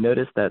 and I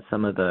noticed that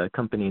some of the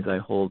companies I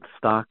hold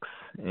stocks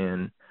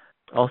and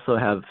also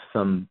have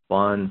some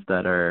bonds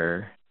that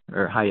are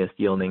highest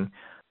yielding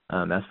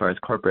as far as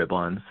corporate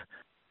bonds,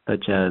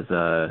 such as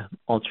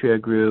Altria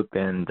Group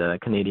and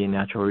Canadian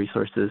Natural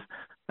Resources.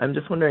 I'm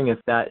just wondering if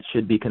that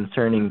should be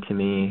concerning to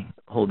me,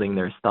 holding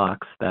their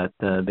stocks, that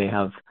they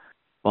have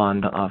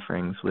bond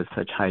offerings with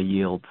such high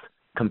yields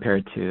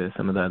compared to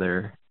some of the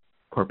other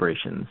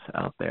corporations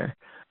out there.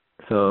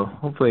 So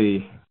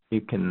hopefully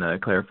you can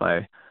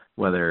clarify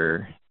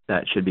whether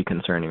that should be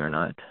concerning or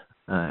not.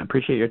 I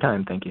appreciate your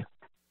time. Thank you.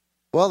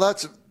 Well,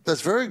 that's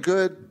very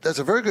good. That's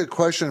a very good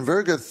question,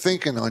 very good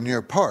thinking on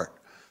your part,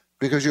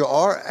 because you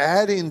are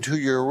adding to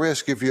your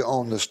risk if you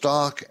own the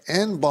stock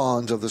and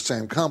bonds of the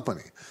same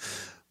company.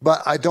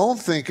 But I don't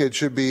think it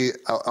should be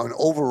an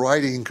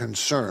overriding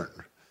concern.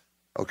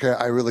 Okay,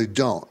 I really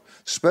don't.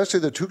 Especially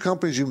the two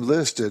companies you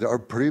listed are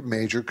pretty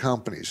major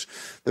companies.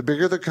 The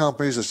bigger the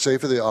companies, the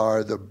safer they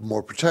are, the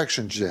more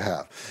protections you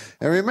have.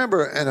 And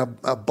remember, in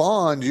a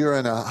bond, you're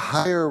in a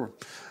higher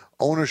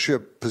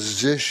ownership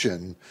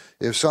position.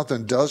 If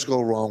something does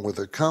go wrong with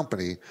a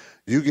company,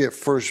 you get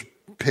first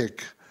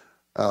pick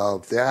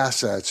of the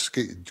assets.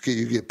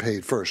 You get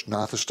paid first,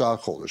 not the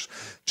stockholders.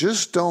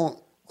 Just don't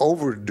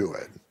overdo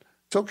it.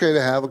 It's okay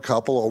to have a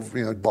couple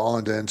of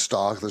bond and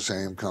stock of the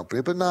same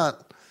company, but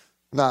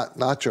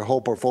not your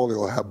whole portfolio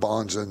will have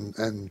bonds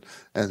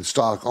and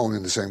stock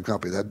owning the same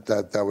company.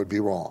 That would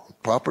be wrong.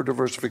 Proper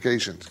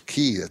diversification is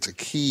key. It's a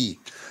key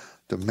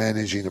to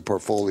managing a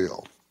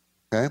portfolio.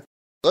 Okay?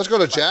 Let's go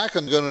to Jack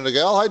and go to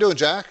Nigel. How you doing,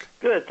 Jack?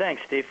 Good.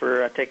 Thanks, Steve,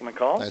 for taking my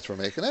call. Thanks for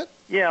making it.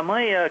 Yeah,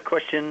 my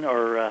question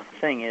or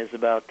thing is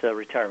about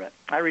retirement.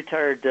 I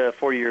retired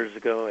 4 years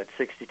ago at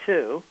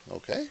 62.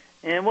 Okay.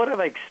 And what I've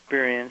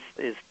experienced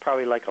is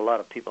probably like a lot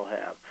of people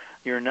have.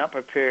 You're not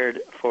prepared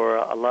for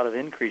a lot of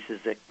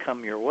increases that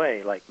come your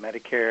way, like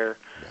Medicare,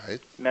 right,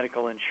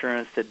 medical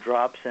insurance that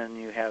drops, and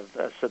you have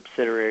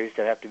subsidiaries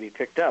that have to be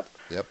picked up.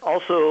 Yep.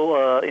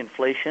 Also,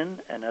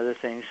 inflation and other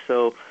things.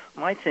 So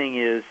my thing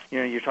is,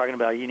 you're talking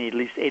about you need at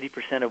least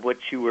 80% of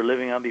what you were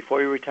living on before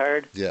you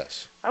retired.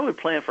 Yes. I would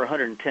plan for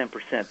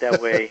 110%.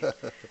 That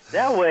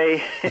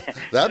way.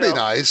 That'd be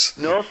nice.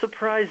 No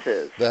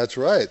surprises. That's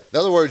right. In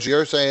other words,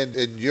 you're saying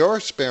in your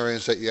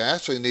experience that you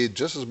actually need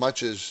just as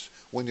much as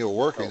when you're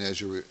working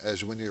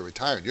as when you're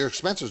retired. Your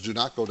expenses do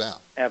not go down.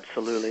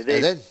 Absolutely.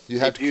 And then you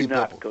have to keep do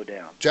not up. go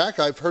down. Jack,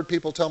 I've heard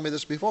people tell me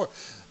this before.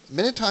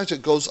 Many times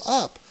it goes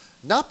up.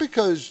 Not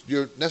because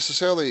you're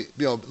necessarily,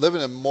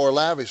 living a more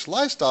lavish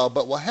lifestyle,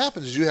 but what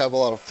happens is you have a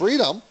lot of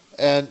freedom,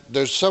 and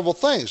there's several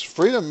things.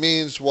 Freedom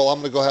means, well, I'm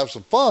going to go have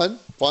some fun.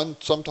 Fun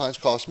sometimes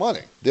costs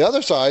money. The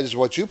other side is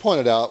what you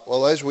pointed out.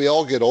 Well, as we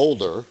all get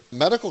older,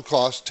 medical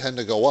costs tend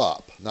to go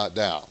up, not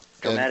down.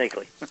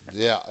 Dramatically.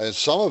 Yeah, and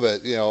some of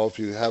it, if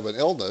you have an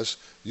illness,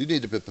 you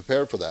need to be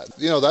prepared for that.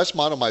 That's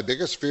one of my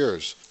biggest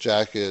fears,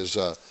 Jack, is,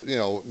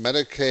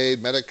 Medicaid,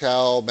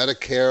 Medi-Cal,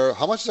 Medicare.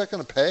 How much is that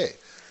going to pay?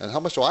 And how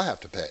much do I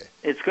have to pay?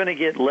 It's going to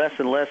get less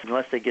and less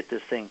unless they get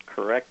this thing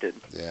corrected.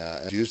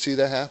 Yeah. Do you see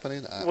that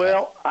happening?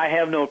 Well, I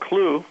have no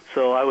clue,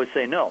 so I would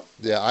say no.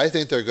 Yeah, I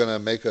think they're going to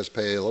make us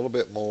pay a little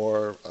bit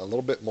more, a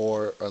little bit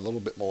more, a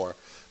little bit more,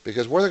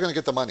 because where are they going to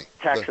get the money?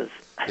 Taxes.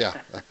 Yeah,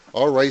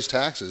 or raise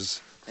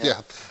taxes. Yeah.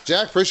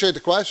 Jack, appreciate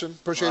the question.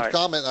 Appreciate the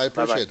comment. I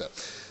appreciate that.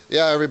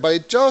 Yeah, everybody,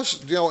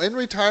 just, in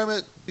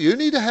retirement, you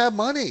need to have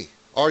money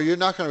or you're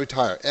not going to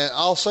retire. And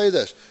I'll say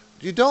this,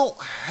 you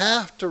don't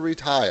have to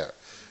retire.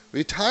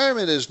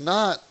 Retirement is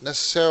not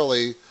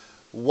necessarily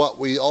what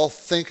we all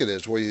think it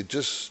is, where you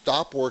just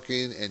stop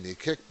working and you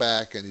kick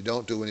back and you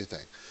don't do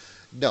anything.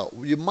 No,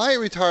 you might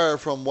retire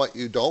from what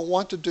you don't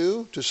want to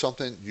do to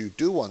something you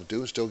do want to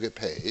do and still get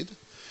paid.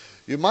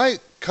 You might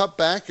cut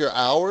back your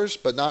hours,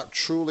 but not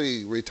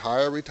truly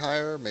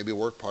retire, maybe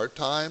work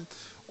part-time,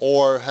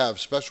 or have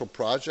special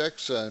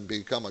projects and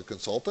become a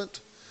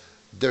consultant.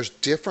 There's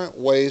different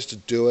ways to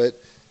do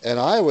it, and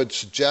I would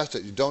suggest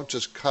that you don't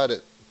just cut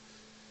and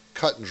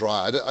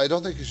dry. I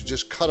don't think you should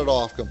just cut it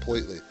off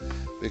completely,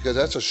 because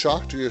that's a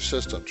shock to your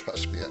system,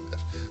 trust me on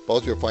this.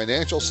 Both your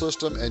financial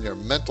system and your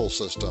mental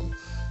system,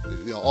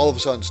 all of a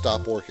sudden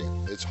stop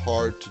working. It's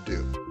hard to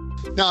do.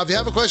 Now, if you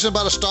have a question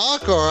about a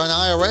stock or an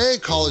IRA,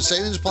 college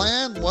savings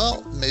plan,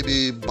 well,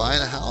 maybe buying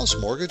a house,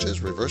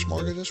 mortgages, reverse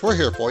mortgages, we're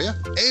here for you.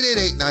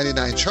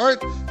 888-99-CHART,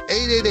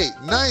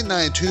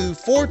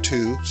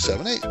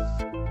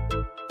 888-992-4278.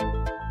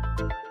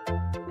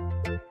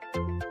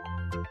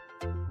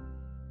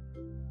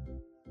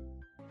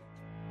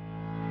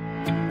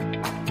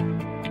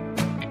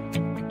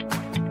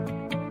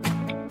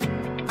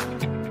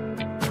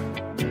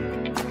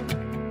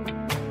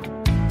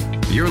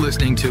 You're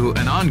listening to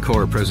an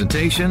encore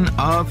presentation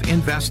of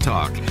Invest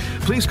Talk.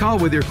 Please call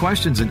with your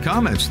questions and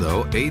comments,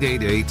 though,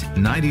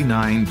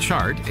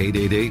 888-99-CHART,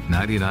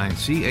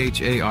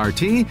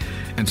 888-99-CHART,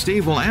 and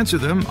Steve will answer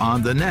them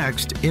on the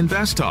next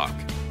Invest Talk.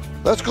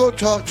 Let's go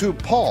talk to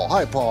Paul.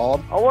 Hi,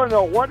 Paul. I want to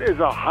know, what is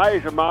the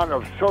highest amount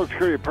of Social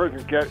Security a person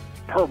can get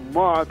per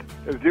month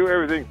if they do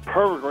everything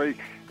perfectly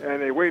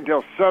and they wait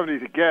until 70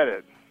 to get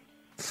it?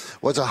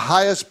 What's the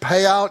highest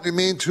payout, you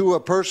mean, to a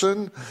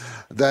person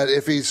that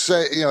if he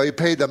he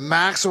paid the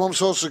maximum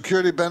Social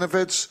Security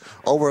benefits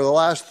over the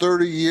last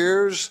 30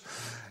 years,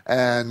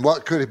 and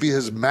what could it be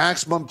his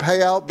maximum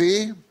payout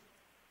be?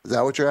 Is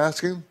that what you're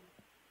asking?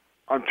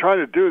 I'm trying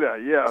to do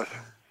that, yes.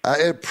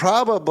 It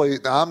probably,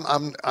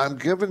 I'm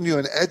giving you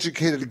an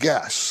educated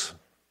guess,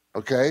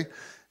 okay?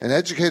 An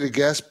educated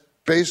guess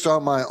based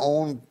on my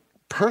own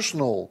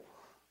personal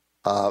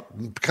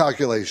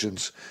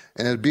calculations,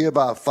 and it'd be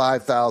about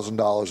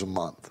 $5,000 a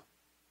month.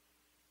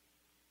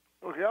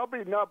 Okay, I'll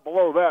be not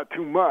below that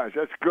too much.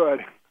 That's good.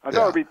 I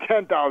thought it'd be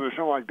 10,000 or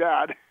something like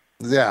that.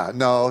 Yeah,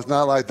 no, it's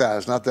not like that.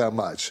 It's not that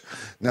much.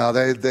 No,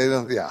 they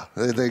don't. Yeah,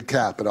 they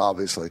cap it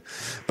obviously,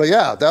 but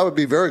yeah, that would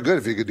be very good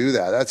if you could do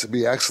that. That'd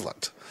be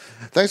excellent.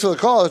 Thanks for the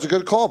call. It's a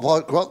good call,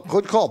 Paul.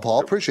 Good call, Paul.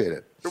 Appreciate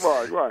it.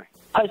 Goodbye.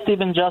 Hi, Steve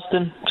and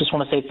Justin. Just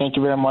want to say thank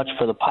you very much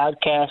for the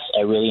podcast.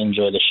 I really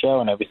enjoy the show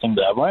and everything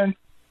that I've learned.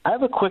 I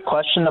have a quick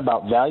question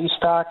about value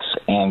stocks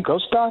and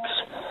growth stocks.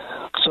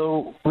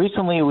 So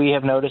recently we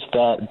have noticed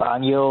that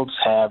bond yields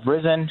have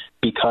risen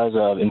because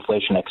of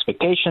inflation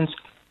expectations,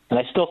 and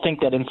I still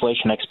think that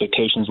inflation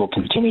expectations will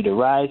continue to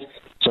rise.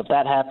 So if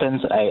that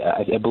happens,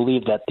 I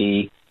believe that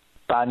the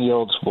bond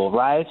yields will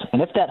rise.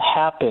 And if that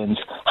happens,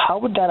 how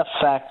would that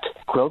affect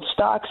growth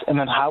stocks, and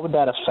then how would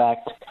that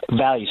affect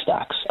value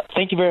stocks?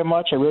 Thank you very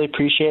much. I really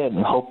appreciate it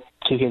and hope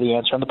to hear the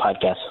answer on the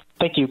podcast.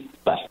 Thank you.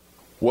 Bye.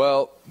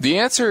 Well, the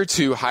answer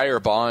to higher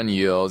bond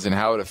yields and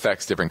how it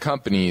affects different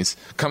companies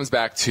comes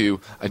back to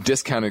a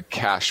discounted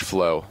cash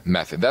flow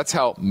method. That's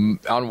how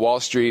on Wall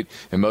Street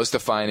and most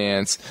of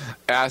finance,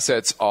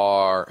 assets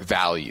are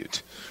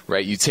valued,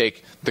 right? You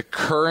take the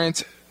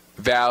current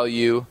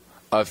value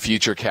of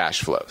future cash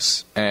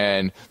flows,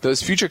 and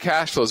those future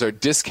cash flows are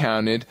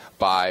discounted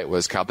by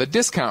what's called the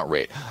discount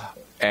rate.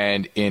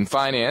 And in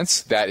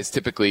finance, that is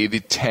typically the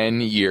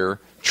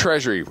 10-year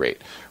Treasury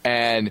rate.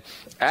 And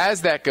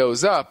as that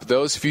goes up,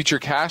 those future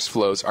cash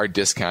flows are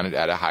discounted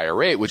at a higher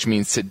rate, which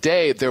means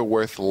today they're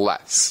worth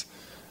less.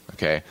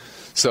 Okay?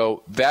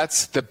 So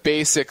that's the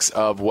basics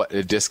of what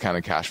a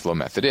discounted cash flow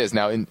method is.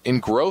 Now, in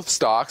growth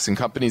stocks and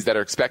companies that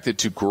are expected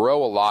to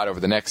grow a lot over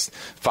the next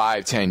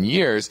 5-10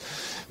 years,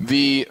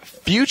 the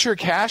future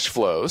cash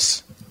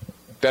flows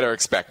that are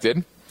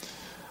expected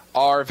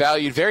are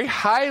valued very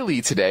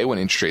highly today when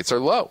interest rates are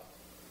low,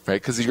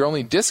 right? Because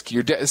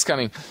you're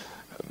discounting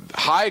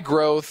high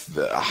growth,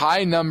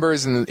 high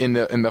numbers in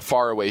the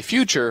faraway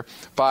future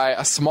by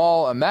a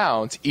small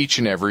amount each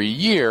and every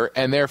year,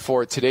 and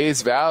therefore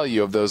today's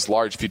value of those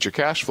large future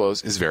cash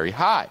flows is very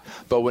high.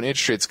 But when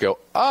interest rates go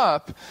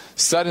up,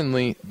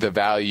 suddenly the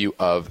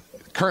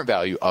current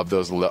value of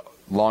those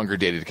longer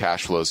dated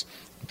cash flows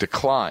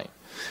decline.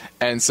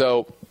 And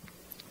so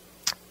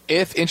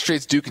if interest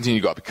rates do continue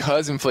to go up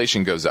because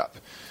inflation goes up,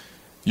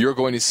 you're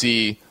going to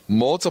see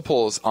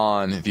multiples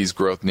on these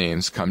growth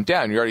names come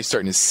down. You're already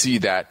starting to see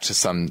that to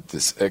some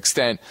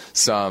extent,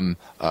 some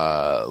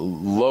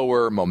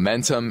lower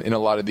momentum in a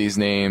lot of these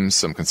names,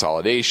 some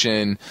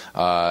consolidation,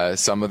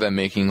 some of them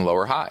making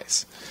lower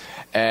highs.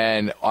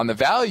 And on the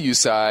value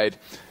side,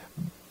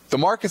 the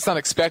market's not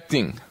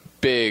expecting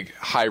big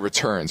high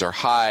returns or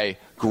high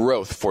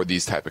growth for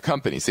these type of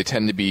companies. They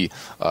tend to be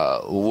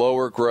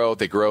lower growth.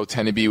 They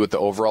tend to be with the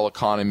overall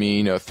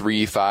economy,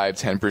 3, 5,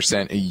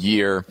 10% a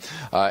year.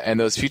 And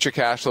those future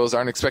cash flows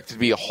aren't expected to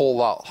be a whole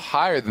lot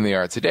higher than they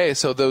are today.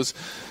 So those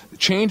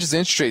changes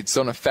in interest rates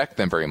don't affect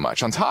them very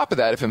much. On top of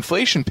that, if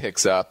inflation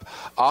picks up,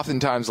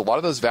 oftentimes a lot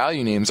of those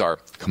value names are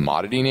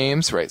commodity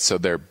names, right? So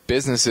their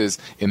businesses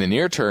in the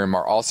near term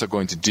are also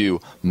going to do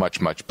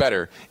much, much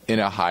better in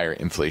a higher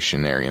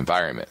inflationary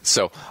environment.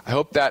 So I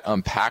hope that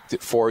unpacked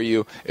it for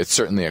you. It's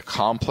certainly a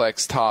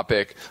complex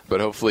topic, but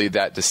hopefully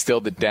that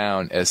distilled it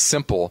down as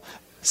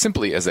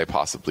simply as I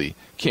possibly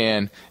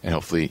can, and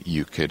hopefully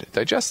you could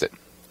digest it.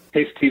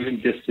 Hey,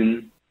 Stephen,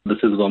 Justin. This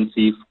is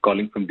Vamsi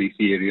calling from DC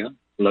area.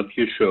 Love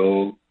your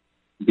show.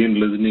 Been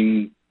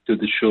listening to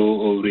the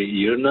show over a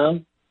year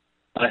now.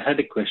 I had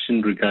a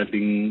question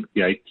regarding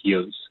the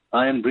IPOs.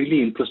 I am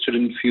really interested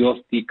in a few of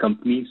the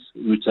companies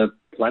which are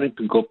planning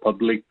to go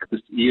public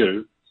this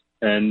year,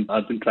 and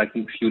I've been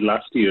tracking a few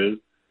last year.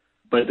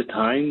 By the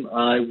time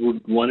I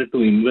would wanted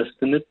to invest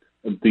in it,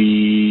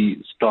 the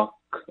stock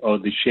or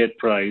the share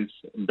price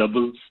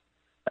doubles,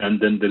 and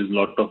then there is a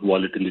lot of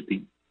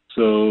volatility.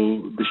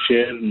 So the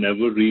share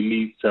never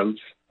really sells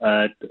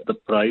at the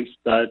price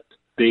that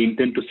they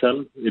intend to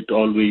sell. It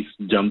always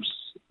jumps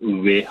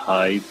way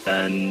high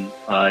than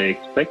I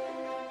expect.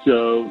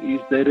 So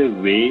is there a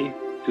way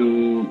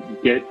to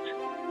get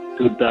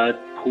to that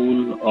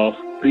pool of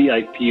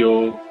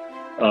pre-IPO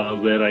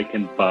where I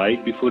can buy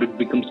before it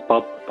becomes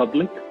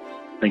public?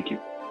 Thank you.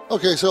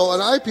 Okay, so an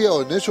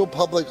IPO, initial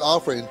public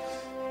offering,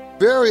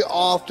 very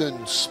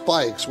often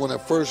spikes when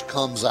it first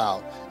comes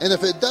out. And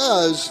if it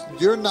does,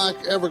 you're not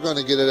ever going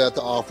to get it at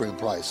the offering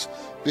price,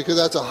 because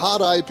that's a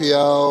hot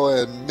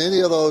IPO, and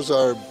many of those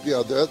are,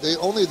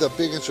 only the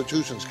big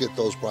institutions get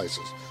those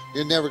prices.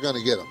 You're never going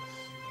to get them.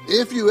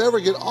 If you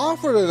ever get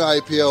offered an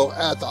IPO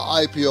at the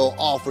IPO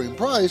offering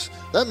price,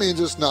 that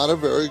means it's not a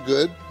very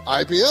good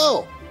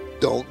IPO.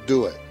 Don't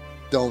do it.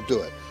 Don't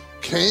do it.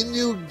 Can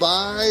you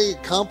buy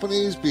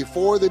companies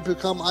before they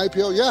become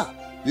IPO? Yeah,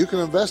 you can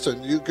invest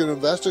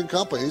in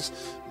companies.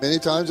 Many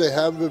times they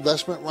have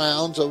investment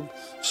rounds of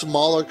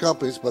smaller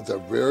companies, but they're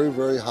very,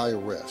 very high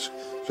risk.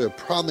 So you're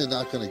probably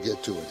not going to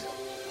get to it yet.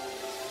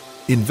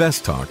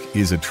 InvestTalk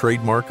is a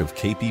trademark of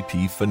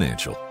KPP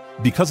Financial.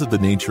 Because of the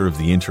nature of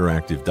the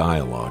interactive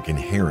dialogue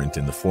inherent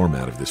in the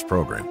format of this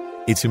program,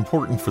 it's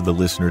important for the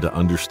listener to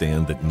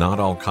understand that not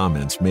all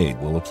comments made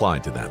will apply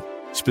to them.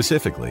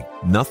 Specifically,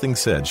 nothing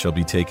said shall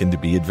be taken to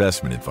be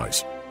investment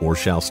advice, or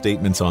shall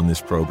statements on this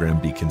program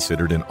be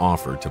considered an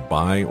offer to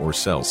buy or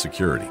sell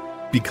security.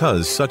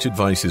 Because such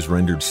advice is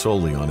rendered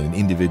solely on an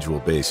individual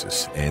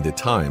basis and at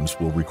times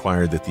will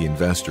require that the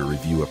investor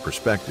review a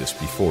prospectus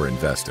before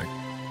investing.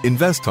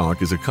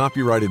 InvestTalk is a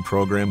copyrighted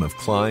program of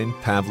Klein,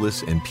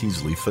 Pavlis, and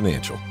Peasley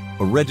Financial,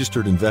 a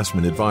registered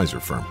investment advisor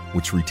firm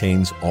which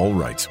retains all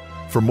rights.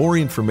 For more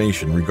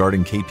information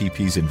regarding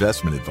KPP's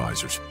investment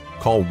advisors,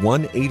 call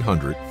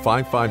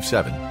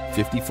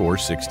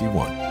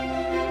 1-800-557-5461.